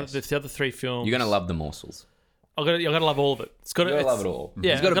 Yes. The other 3 films, You're gonna love the morsels. I gotta love all of it. It's got You gotta love it all.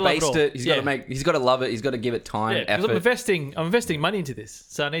 Yeah, He's got to gotta love baste all. it. He's got to Yeah. make. He's got to love it. He's got to give it time, Yeah, because effort. I'm investing money into this,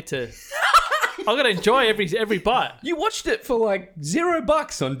 so I need to. I've got to enjoy every bite. You watched it for like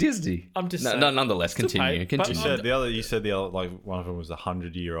 $0 on Disney. I'm just no, saying. nonetheless. Still Continue. paid, but- Continue. You said the other like one of them was a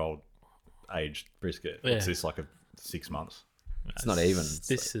 100-year-old aged brisket. Yeah. What's this like a 6 months? It's not even.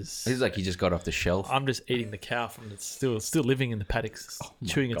 This is. It's like he just got off the shelf. I'm just eating the cow from it's still living in the paddocks,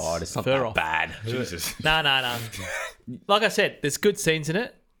 chewing God, its it's not fur that off. bad. Jesus. No. Like I said, there's good scenes in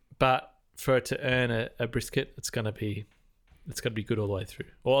it, but for it to earn a brisket, it's gonna be good all the way through,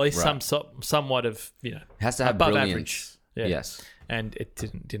 or at least Right. somewhat of It has to have above brilliance. average. Yeah. Yes. And it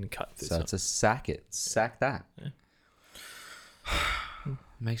didn't cut through. So it's a sack it. Sack that.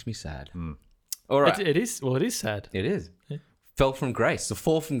 Makes me sad. All right. It is. Well, it is sad. It is. Fell from grace. The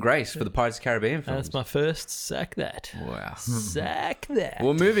fall from grace for the Pirates of the Caribbean And films. that's my first sack that. Wow. Sack that.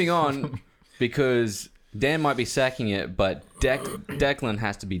 Well, moving on, because Dan might be sacking it, but Declan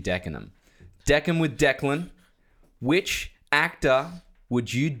has to be decking him. Deck him with Declan. Which actor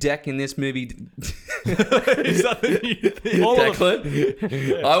would you deck in this movie? Is that the new thing? All of them.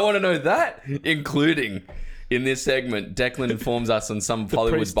 Declan? I want to know that, including in this segment, Declan informs us on some of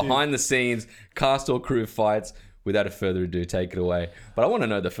Hollywood's priest dude. behind the scenes cast or crew fights. Without a further ado, take it away. But I want to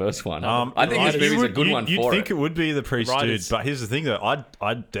know the first one. I think this movie's a good one You'd for think it. it would be the priest Writers. dude, but here's the thing though,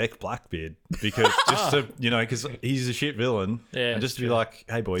 I'd deck Blackbeard because just to because he's a shit villain, Yeah, and just to true. be like,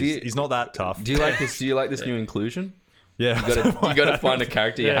 hey boys, Do you- he's not that tough. Do you like this? Do you like this new inclusion? Yeah, You got to find a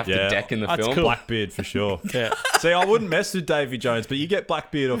character you Yeah. have to Yeah. deck in the That's film. cool. Blackbeard for sure. Yeah. See, I wouldn't mess with Davy Jones, but you get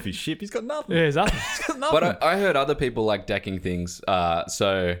Blackbeard off his ship, he's got nothing. Yeah, exactly. He's got nothing. But I heard other people like decking things.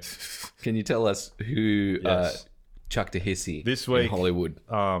 So, can you tell us who Yes. chucked a hissy This in week- Hollywood?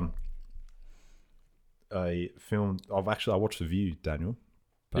 A film. I watched The View, Daniel.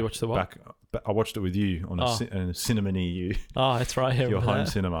 You watched the what? I watched it with you on a cinema near you, Oh, that's right. Yeah, your remember home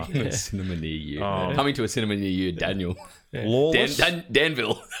that. cinema. A cinema near you. Oh. Coming to a cinema near you, Daniel. Lawless.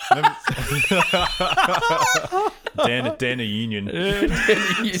 Danville. Dana Union.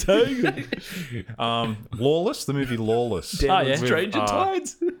 Lawless, the movie Lawless. Oh, yeah. Stranger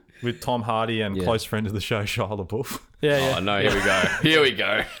Tides. With Tom Hardy and Yeah. close friend of the show, Shia LaBeouf. Yeah, Oh no, here we go. Here we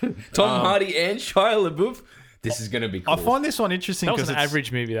go. Tom Hardy and Shia LaBeouf. This is going to be cool. I find this one interesting That was because an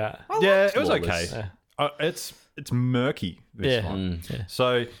average movie. That. Yeah, liked it was Flawless. okay. Yeah. It's murky. This Yeah. one. Yeah.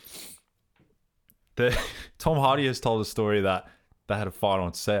 So, Tom Hardy has told a story that they had a fight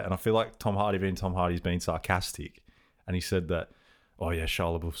on set, and I feel like Tom Hardy's being sarcastic, and he said that, "Oh yeah,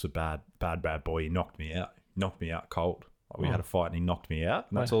 Shia LaBeouf's a bad boy. He knocked me out cold. Like, we had a fight, and he knocked me out."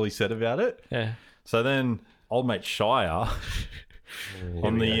 And that's all he said about it. Yeah. So then, old mate Shia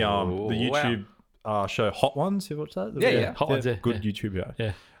on the YouTube show Hot Ones. You watch that? Yeah. Hot Ones, yeah. Good YouTube show.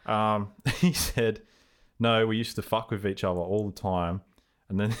 Yeah. He said, "No, we used to fuck with each other all the time."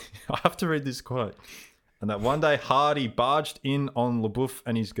 And then I have to read this quote. And that one day Hardy barged in on LaBeouf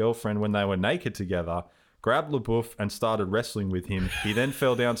and his girlfriend when they were naked together, grabbed LaBeouf and started wrestling with him. He then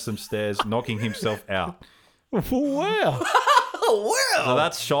fell down some stairs, knocking himself out. Wow. So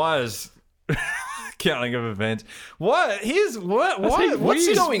that's Shire's counting of events. What? What's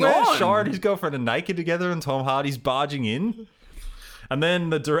weird. Going on? Shire and his girlfriend are naked together and Tom Hardy's barging in. And then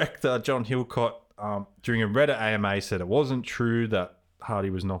the director, John Hillcott, during a Reddit AMA said it wasn't true that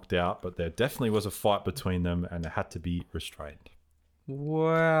Hardy was knocked out, but there definitely was a fight between them and it had to be restrained.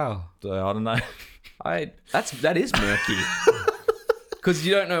 Wow. So I don't know. That is murky. Because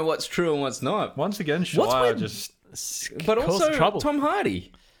you don't know what's true and what's not. Once again, What's Shire with- just... But Cause also trouble. Tom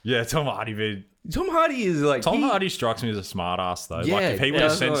Hardy. Yeah, Tom Hardy. Tom Hardy is like Tom Hardy strikes me as a smart ass though. Yeah, like if he would yeah,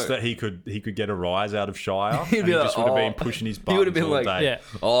 have I know. sensed that he could get a rise out of Shire, He'd and be he like, just would have "Oh." been pushing his He buttons would have been all like, day. Yeah.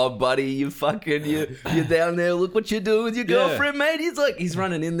 "Oh, buddy, you're down there. Look what you're doing with your Yeah. girlfriend, mate." He's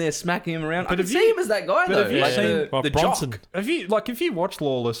running in there, smacking him around. I But can have see you- him as that guy but though, have you like seen- Well, the Bronson. jock. If you watch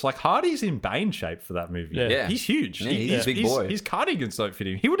Lawless, like Hardy's in Bane shape for that movie. Yeah. He's huge. Yeah, he's a big boy. His cardigans don't fit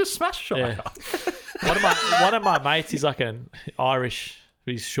him. He would have smashed Shire. Yeah. One of my mates, he's like an Irish.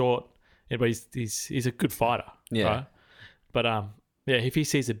 He's short, but he's a good fighter. Yeah. Right? But yeah, if he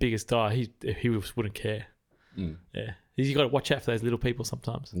sees the biggest guy, he wouldn't care. Yeah, you got to watch out for those little people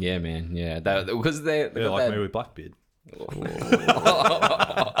sometimes. Yeah, man. Yeah, because they Yeah, like me with Blackbeard.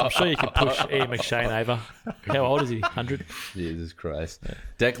 I'm sure you can push Ian McShane over. How old is he? 100. Jesus Christ.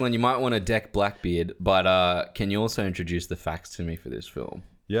 Declan, you might want to deck Blackbeard, but can you also introduce the facts to me for this film?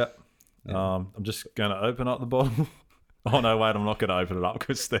 Yep. I'm just going to open up the bottle. Oh, no, wait, I'm not going to open it up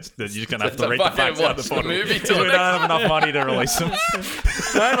because you're just going to have to read the facts out of the bottle. movie Because we don't have enough money to release them.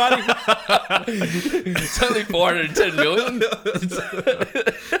 No, buddy. It's only 410 million.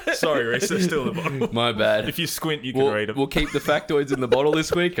 Sorry, Reese, they're still in the bottle. My bad. If you squint, you can read them. We'll keep the factoids in the bottle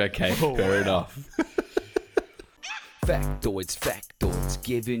this week. Okay, fair enough. Factoids,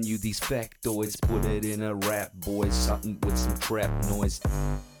 giving you these factoids. Put it in a rap, boys. Something with some trap noise.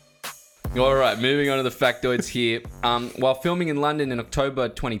 All right, moving on to the factoids here. While filming in London in October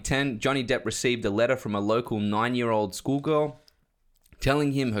 2010, Johnny Depp received a letter from a local 9-year-old schoolgirl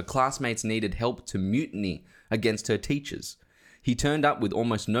telling him her classmates needed help to mutiny against her teachers. He turned up with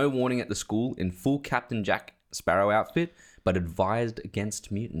almost no warning at the school in full Captain Jack Sparrow outfit, but advised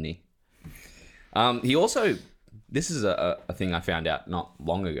against mutiny. He also, this is a thing I found out not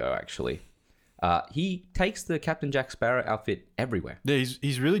long ago, actually. He takes the Captain Jack Sparrow outfit everywhere. Yeah,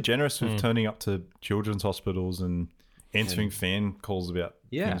 he's really generous with turning up to children's hospitals and answering fan calls about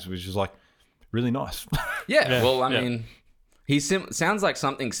things, which is like really nice. Yeah, well, I yeah. mean, he sounds like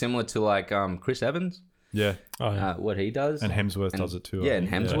something similar to like Chris Evans, Yeah, what he does. and Hemsworth does it too. I Yeah, and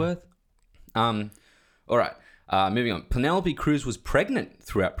think. Hemsworth. All right, moving on. Penelope Cruz was pregnant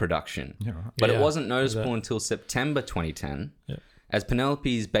throughout production, but it Yeah, wasn't noticeable until September 2010. As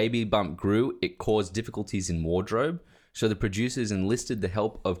Penelope's baby bump grew, it caused difficulties in wardrobe, so the producers enlisted the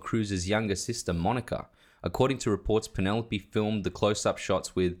help of Cruz's younger sister, Monica. According to reports, Penelope filmed the close-up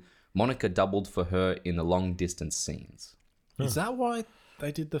shots with Monica doubled for her in the long-distance scenes. Is that why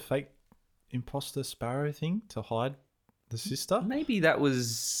they did the fake imposter Sparrow thing to hide the sister? Maybe that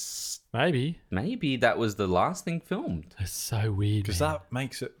was Maybe. the last thing filmed. That's so weird. Because man. that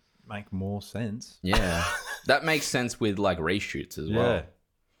makes it make more sense. Yeah, that makes sense with like reshoots as well. Yeah.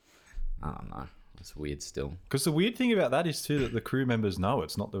 I don't know. It's weird still. Because the weird thing about that is too that the crew members know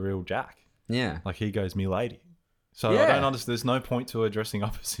it's not the real Jack. Yeah. Like he goes, "Me lady." So Yeah. I don't understand. There's no point to her dressing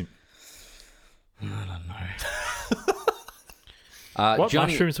up as him. What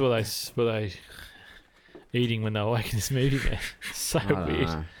Johnny, mushrooms were they eating when they were making this movie, man? So I don't weird.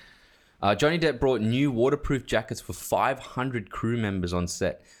 know. Johnny Depp brought new waterproof jackets for 500 crew members on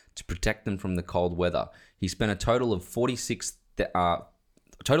set to protect them from the cold weather. He spent a total of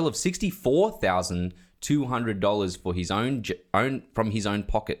 $64,200 for his own from his own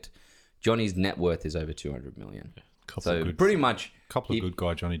pocket. Johnny's net worth is over $200 million. Couple So of good, pretty much couple he- of good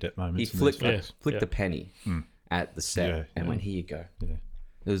guy Johnny Depp moments. he in these flicked films. a penny. at the set Yeah, and yeah. went, "Here you go."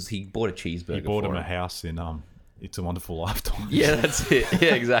 Yeah. He bought a cheeseburger. He bought for him a house in It's a Wonderful Lifetime. Yeah, that's it.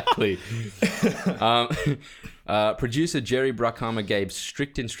 Yeah, exactly. Producer Jerry Bruckheimer gave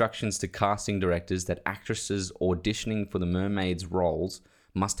strict instructions to casting directors that actresses auditioning for the mermaids' roles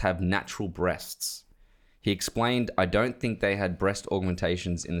must have natural breasts. He explained, "I don't think they had breast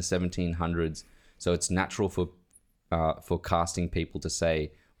augmentations in the 1700s, so it's natural for casting people to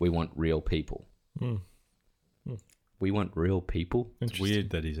say, we want real people." We want real people? It's weird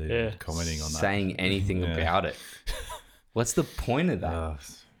that he's even commenting on that. Saying anything about it. What's the point of that?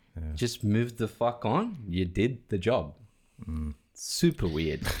 Just move the fuck on. You did the job. Super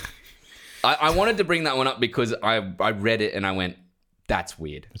weird. I wanted to bring that one up because I read it and I went, that's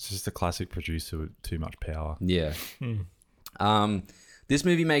weird. It's just a classic producer with too much power. Yeah. This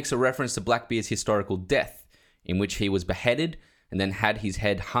movie makes a reference to Blackbeard's historical death, in which he was beheaded and then had his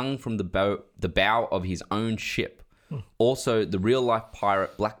head hung from the bow of his own ship. Also, the real-life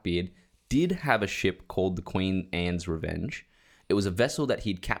pirate Blackbeard did have a ship called the Queen Anne's Revenge. It was a vessel that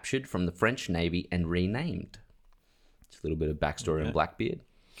he'd captured from the French Navy and renamed. Just a little bit of backstory on Blackbeard.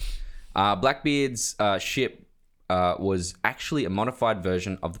 Blackbeard's ship was actually a modified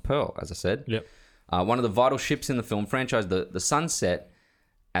version of the Pearl, as I said. Yep. One of the vital ships in the film franchise, the Sunset,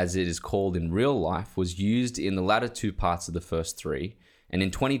 as it is called in real life, was used in the latter two parts of the first three, and in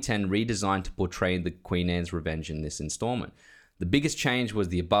 2010 redesigned to portray the Queen Anne's Revenge in this installment. The biggest change was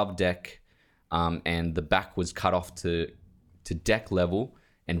the above deck, and the back was cut off to deck level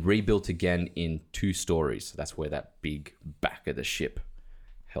and rebuilt again in 2 stories. So that's where that big back of the ship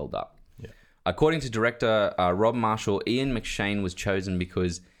held up. Yeah. According to director Rob Marshall, Ian McShane was chosen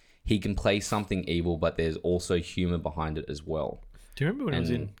because he can play something evil, but there's also humor behind it as well. Do you remember when he was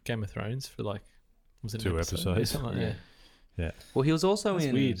in Game of Thrones for was it 2 an episode? episodes? Yeah, something like that? Yeah. Well, he was also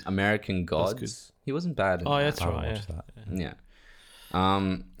in weird. American Gods. good. He wasn't bad in Oh, that. that's I right. watched that.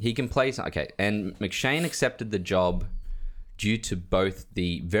 Yeah. He can play... Okay, and McShane accepted the job due to both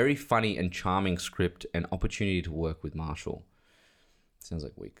the very funny and charming script and opportunity to work with Marshall. Sounds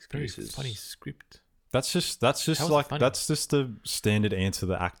like weak Very excuses. funny script. That's just How was it like funny? that's just the standard answer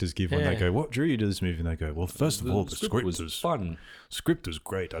that actors give when they Yeah. go, "What drew you to this movie?" And they go, "Well, first of all, the script was was fun. Script was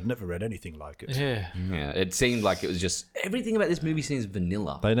great. I'd never read anything like it." Yeah. Yeah, it seemed like it was just... Everything about this movie seems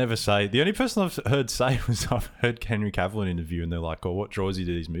vanilla. They never say. The only person I've heard say was I've heard Henry Cavill in an interview, and they're like, "Oh, what draws you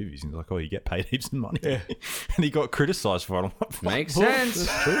to these movies?" And he's like, "Oh, you get paid heaps of money." Yeah. And he got criticised for it. I'm like, Makes "What?" sense.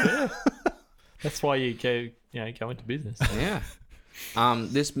 That's true. Yeah. That's why you go into business. Yeah.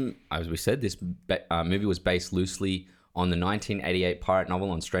 This, as we said, this movie was based loosely on the 1988 pirate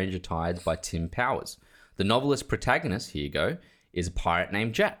novel On Stranger Tides by Tim Powers. The novelist protagonist, here you go, is a pirate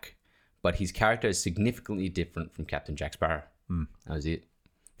named Jack, but his character is significantly different from Captain Jack Sparrow. That was it.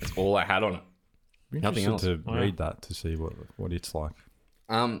 That's all I had on it. Nothing else. To read that to see what it's like.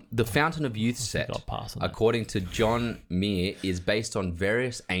 The Fountain of Youth set, I'll pass on that. according to John Meir, is based on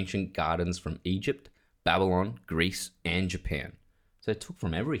various ancient gardens from Egypt, Babylon, Greece, and Japan. So it took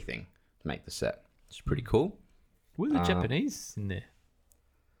from everything to make the set. It's pretty cool. Were the Japanese in there?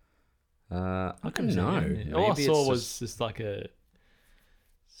 I don't couldn't see know. them in there. All I Maybe saw it's was just like a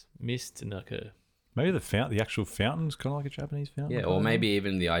mist and like a... Maybe the actual fountain's kind of like a Japanese fountain. yeah, or maybe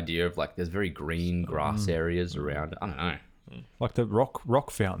even the idea of like there's very green grass areas around it. I don't know. like the rock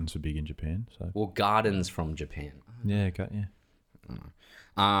fountains are big in Japan. So Or gardens from Japan. yeah.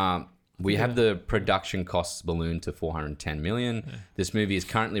 We have the production costs ballooned to $410 million. Yeah. This movie is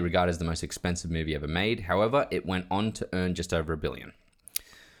currently regarded as the most expensive movie ever made. However, it went on to earn just over $1 billion.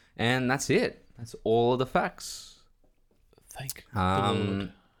 And that's it. That's all of the facts. Thank the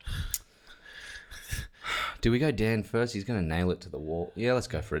Lord. Do we go Dan first? He's going to nail it to the wall. Yeah, let's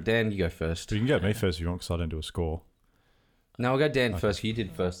go for it. Dan, you go first. So you can go me first if you want, because I don't do a score. No, we'll go Dan first. You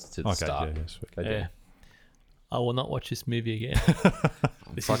did first to Okay, start. yeah, sweet. Go Dan. Yeah. I will not watch this movie again.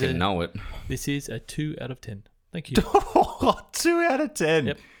 This Fucking is know it. This is a 2 out of 10. Thank you. 2 out of 10.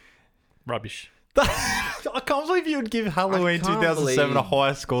 Yep. Rubbish. I can't believe you would give Halloween I can't 2007 a believe-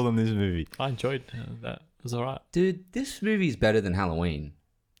 higher score than this movie. I enjoyed that. It was all right. Dude, this movie's better than Halloween.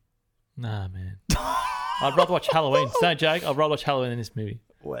 Nah, man. I'd rather watch Halloween. No, Jake. I'd rather watch Halloween than this movie.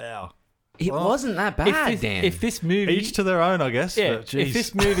 Wow. It wasn't that bad, Dan. If this movie... Each to their own, I guess. yeah, But, geez. if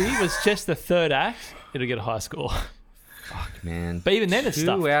this movie was just the third act, it'll get a high score. Fuck, man. But even then, it's 2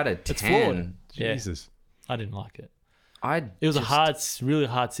 stuff. out of It's 10. flawed. Yeah, Jesus. I didn't like it. It was a really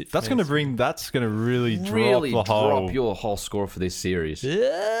hard sit for That's me. going to really drop really the whole... drop your whole score for this series.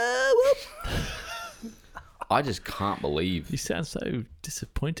 I just can't believe. You sound so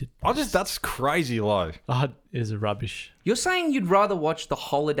disappointed. That's crazy low. It is a rubbish. You're saying you'd rather watch The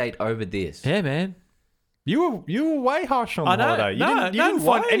Holiday over this? Yeah, man. You were way harsh on I the know. holiday. You No, didn't no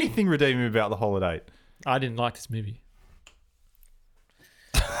find way. anything redeeming about the holiday. I didn't like this movie.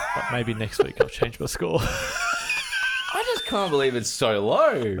 But maybe next week I'll change my score. I just can't believe it's so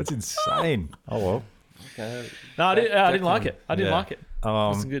low. That's insane. Oh well. No, I didn't like it. I didn't Yeah. like it. It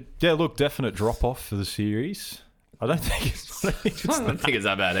wasn't good. Yeah, look, definite drop off for the series. I don't think it's. I don't think it's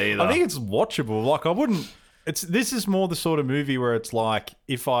that bad either. I think it's watchable. Like I wouldn't. This is more the sort of movie where it's like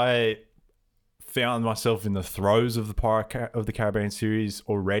if I found myself in the throes of the Pirate of the Caribbean series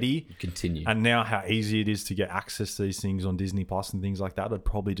already, Continue. and now how easy it is to get access to these things on Disney Plus and things like that, I'd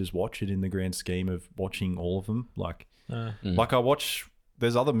probably just watch it in the grand scheme of watching all of them. Like I watch.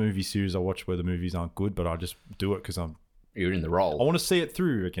 There's other movie series I watch where the movies aren't good, but I just do it because You're in the I role. want to see it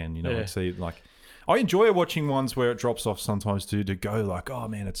through again, you know, Yeah. and see like I enjoy watching ones where it drops off sometimes too, to go like, oh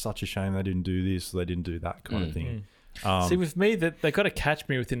man, it's such a shame they didn't do this, they didn't do that kind of thing. See, with me, that they got to catch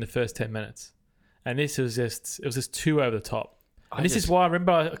me within the first 10 minutes, and this was just too over the top. And this is why I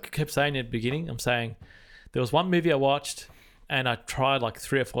remember I kept saying at the beginning. I'm saying there was one movie I watched, and I tried like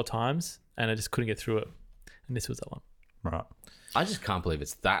 3 or 4 times, and I just couldn't get through it. And this was that one. Right. I just can't believe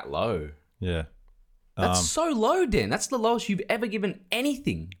it's that low. Yeah. That's so low, Dan. That's the lowest you've ever given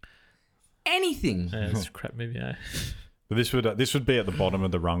anything. Anything. Yeah, it's a crap movie. Eh? But this would be at the bottom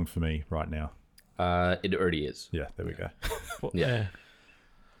of the rung for me right now. It already is. Yeah, there we go. Well, Yeah.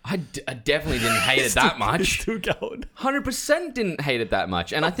 I definitely didn't hate it that much. Still going. 100% didn't hate it that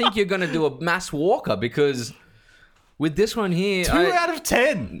much. And I think you're going to do a mass walker because with this one here... 2 out of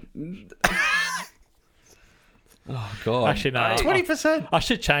 10. Oh, God. Actually, no. 20%. I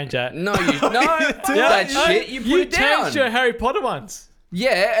should change that. No, that shit. You put You it down. changed your Harry Potter ones.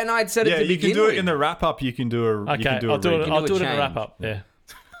 Yeah, and I'd said it Yeah, to you begin can do with. it in the wrap up. You can do a. Okay, you can do I'll do it. read. I'll do it in a change. wrap up. Yeah.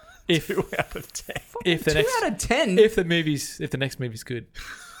 If 2 out of 10. if the 2 next out of 10. if the next movie's good.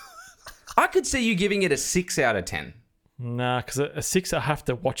 I could see you giving it a 6 out of 10. Nah, because a 6 I have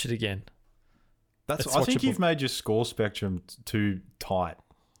to watch it again. That's. It's I think watchable. you've made your score spectrum too tight.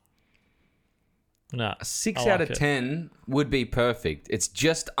 Nah, A 6 I out like of it. 10 would be perfect. It's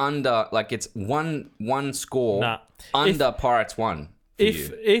just under, like it's one score Nah. under Pirates 1 for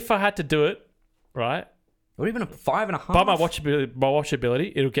you. If I had to do it, right, Or even a 5.5. by my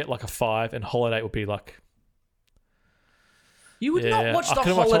watchability, it'll get like a 5, and Holiday will be like. You would Yeah, not watch I the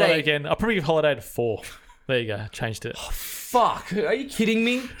couldn't watch Holiday holiday. again. I'll probably give Holiday a 4. There you go. Changed it. Fuck. Are you kidding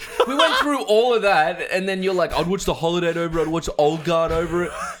me? We went through all of that, and then you're like, I'd watch the holiday over it, I'd watch Old Guard over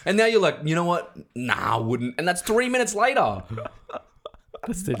it. And now you're like, you know what? Nah, I wouldn't. And that's 3 minutes later.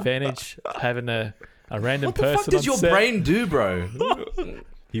 That's the advantage of having a random What the person fuck does on your set. brain do, bro?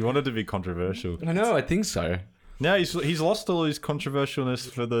 He wanted to be controversial. I know, I think so. Now he's lost all his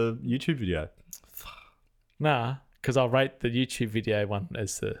controversialness for the YouTube video. Nah, because I'll rate the YouTube video one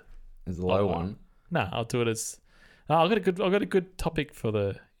as the. It's a low one. Nah, I'll do it as. I've got a good topic for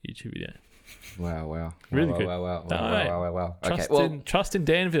the YouTube video. Wow. Really wow, good. Wow. Alright. Wow. Trust, Okay, well, trust in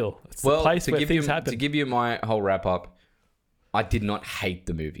Danville. It's the well place to where give things you happen. to give you my whole wrap up, I did not hate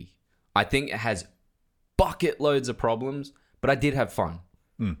the movie. I think it has bucket loads of problems, but I did have fun.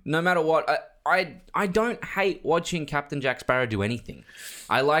 No matter what, I don't hate watching Captain Jack Sparrow do anything.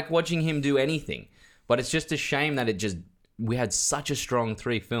 I like watching him do anything, but it's just a shame that we had such a strong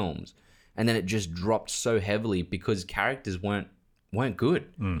 3 films, and then it just dropped so heavily because characters weren't good.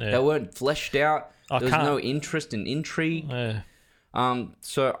 Yeah. They weren't fleshed out. I There was can't- no interest in intrigue. Yeah.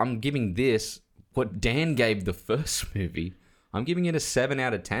 So I'm giving this what Dan gave the first movie. I'm giving it a 7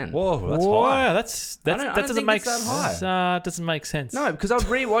 out of 10. Whoa, that's Wow, high. that don't doesn't think make it's that doesn't make sense. No, because I've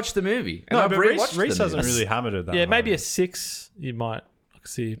rewatched the movie. And No, I've but rewatched Reese the hasn't movie. really hammered it that Yeah, high. maybe a 6. You might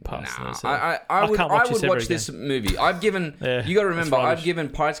see past. Nah, that, so. I would can't watch I this would ever watch again. this movie. I've given Yeah, you got to remember it's I've rubbish. given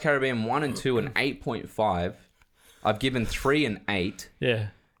Pirates of the Caribbean 1 and 2 an 8.5. I've given 3 and 8, Yeah.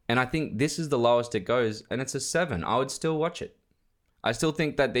 and I think this is the lowest it goes, and it's a 7. I would still watch it. I still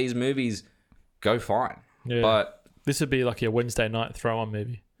think that these movies go fine, Yeah. but This would be like your Wednesday night throw-on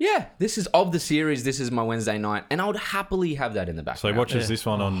movie. yeah, this is of the series. This is my Wednesday night, and I would happily have that in the So background. he watches Yeah. this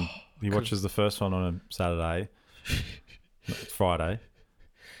one on. He watches the first one on a Saturday, Friday.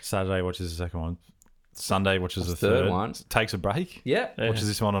 Saturday watches the second one. Sunday watches the third third one. Takes a break. Yeah. Yeah. Watches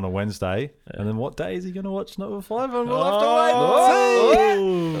this one on a Wednesday, and then what day is he going to watch number 5? And we'll Oh. have to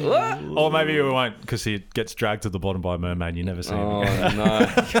wait and see. Or maybe we won't because he gets dragged to the bottom by a mermaid. You never see him Oh again. no!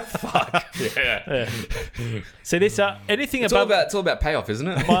 Fuck. Yeah. See this anything It's all above about payoff, isn't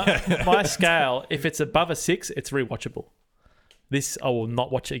it? my scale. If it's above a 6, it's rewatchable. This I will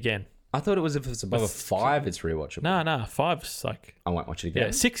not watch it again. I thought it was if it's above a 5, it's rewatchable. No, 5's like I won't watch it again.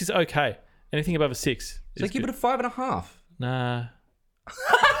 yeah. 6 is okay. Anything above a 6. So is give good. it a 5.5. Nah.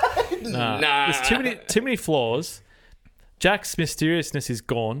 Nah. There's too many flaws. Jack's mysteriousness is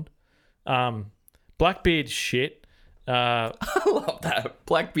gone. Blackbeard's shit. I love that.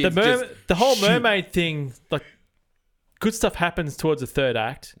 Blackbeard's just The whole shoot. mermaid thing, like, good stuff happens towards the third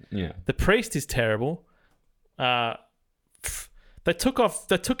act. Yeah. The priest is terrible. They took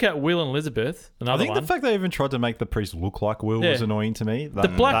out Will and Elizabeth. I Another think one. the fact they even tried to make the priest look like Will was Yeah. annoying to me. The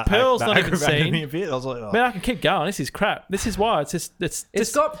Black Pearl's not even aggravated seen. me a bit. I was like, oh. Man, I can keep going. This is crap. This is why it's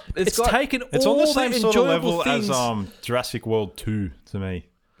taken It's all on the same sort of enjoyable level things. as Jurassic World 2 to me.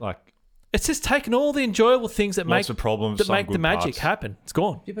 Like, It's just taken all the enjoyable things that lots make of problems, that some make the good magic parts. happen. It's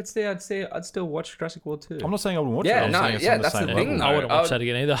gone. Yeah, but I'd still watch Jurassic World 2. I'm not saying I wouldn't watch Yeah, it. I'm no, saying it's yeah, on the that's the same thing, level. though. I wouldn't watch that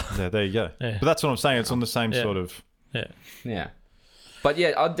again either. Yeah, there you go. Yeah. But that's what I'm saying. It's on the same Yeah. sort of... Yeah. Yeah. But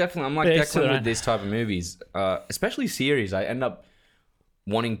yeah, I'm like Yeah, Declan so with this type of movies, especially series. I end up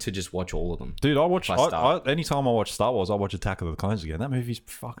wanting to just watch all of them. Dude, I watch... If I start. anytime I watch Star Wars, I watch Attack of the Clones again. That movie's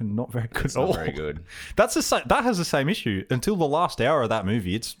fucking not very good It's at all. not very good. That has the same issue. Until the last hour of that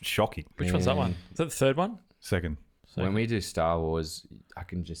movie, it's shocking. Which one's that one? Is that the third one? Second. When we do Star Wars, I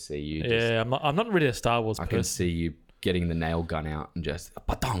can just see you. Yeah, I'm not really a Star Wars I can person. see you getting the nail gun out and just a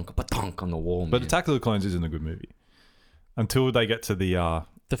patonk on the wall. But man. Attack of the Clones isn't a good movie. Until they get to the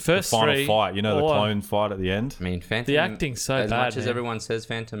first final three, fight. You know, the or- clone fight at the end. I mean, Phantom. The acting's so as bad, much as man. everyone says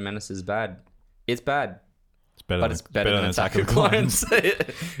Phantom Menace is bad, it's bad. It's better, But it's better than Attack of the Clones.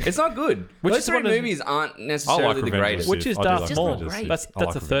 It's not good. Which Those is three one of- movies aren't necessarily the Revenge of greatest. the Which Sith. is I do Darth like Maul. Revenge of the Sith. That's I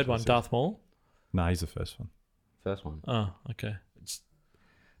like the third Revenge one, of the Sith. Darth Maul. Nah, he's the first one. First one. Oh, okay.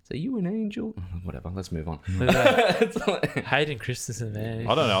 So you an angel? Whatever. Let's move on. Hayden Christensen, man.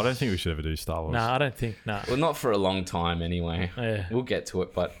 I don't know. I don't think we should ever do Star Wars. Nah, I don't think. Nah. Well, not for a long time anyway. Yeah. We'll get to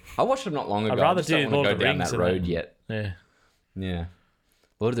it, but I watched them not long ago. I'd rather I just don't do want Lord to of go the down Rings that than road that. yet. Yeah. Yeah.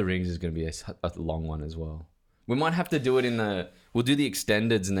 Lord of the Rings is going to be a long one as well. We might have to do it we'll do the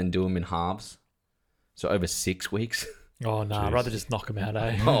extendeds and then do them in halves. So over 6 weeks. Oh, no. I'd rather just knock him out,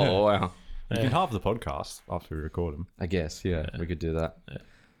 eh? Oh, wow. You can halve the podcast after we record them. I guess, yeah, we could do that.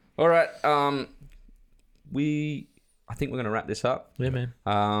 All right. I think we're going to wrap this up. Yeah,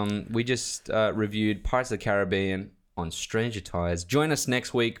 man. We just reviewed Pirates of the Caribbean on Stranger Tides. Join us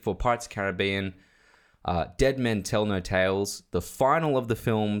next week for Pirates of the Caribbean, Dead Men Tell No Tales, the final of the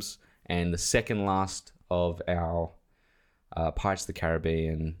films, and the second last of our Pirates of the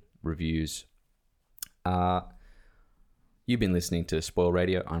Caribbean reviews. You've been listening to Spoil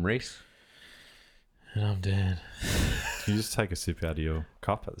Radio. I'm Reese. And I'm dead. Can you just take a sip out of your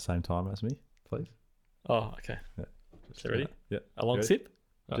cup at the same time as me, please? Oh, okay. Yeah. Is it ready? Yeah. A long Ready? sip?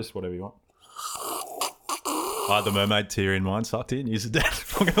 Just whatever you want. I had the mermaid tear in mine sucked in. Use it dead.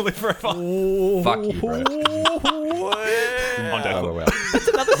 I'm going to live forever. Fuck you, bro. I'm dead. Wow.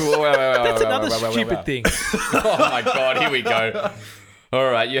 That's another stupid thing. Oh my god, here we go. All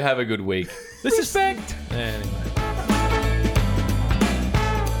right, you have a good week. This is... Anyway.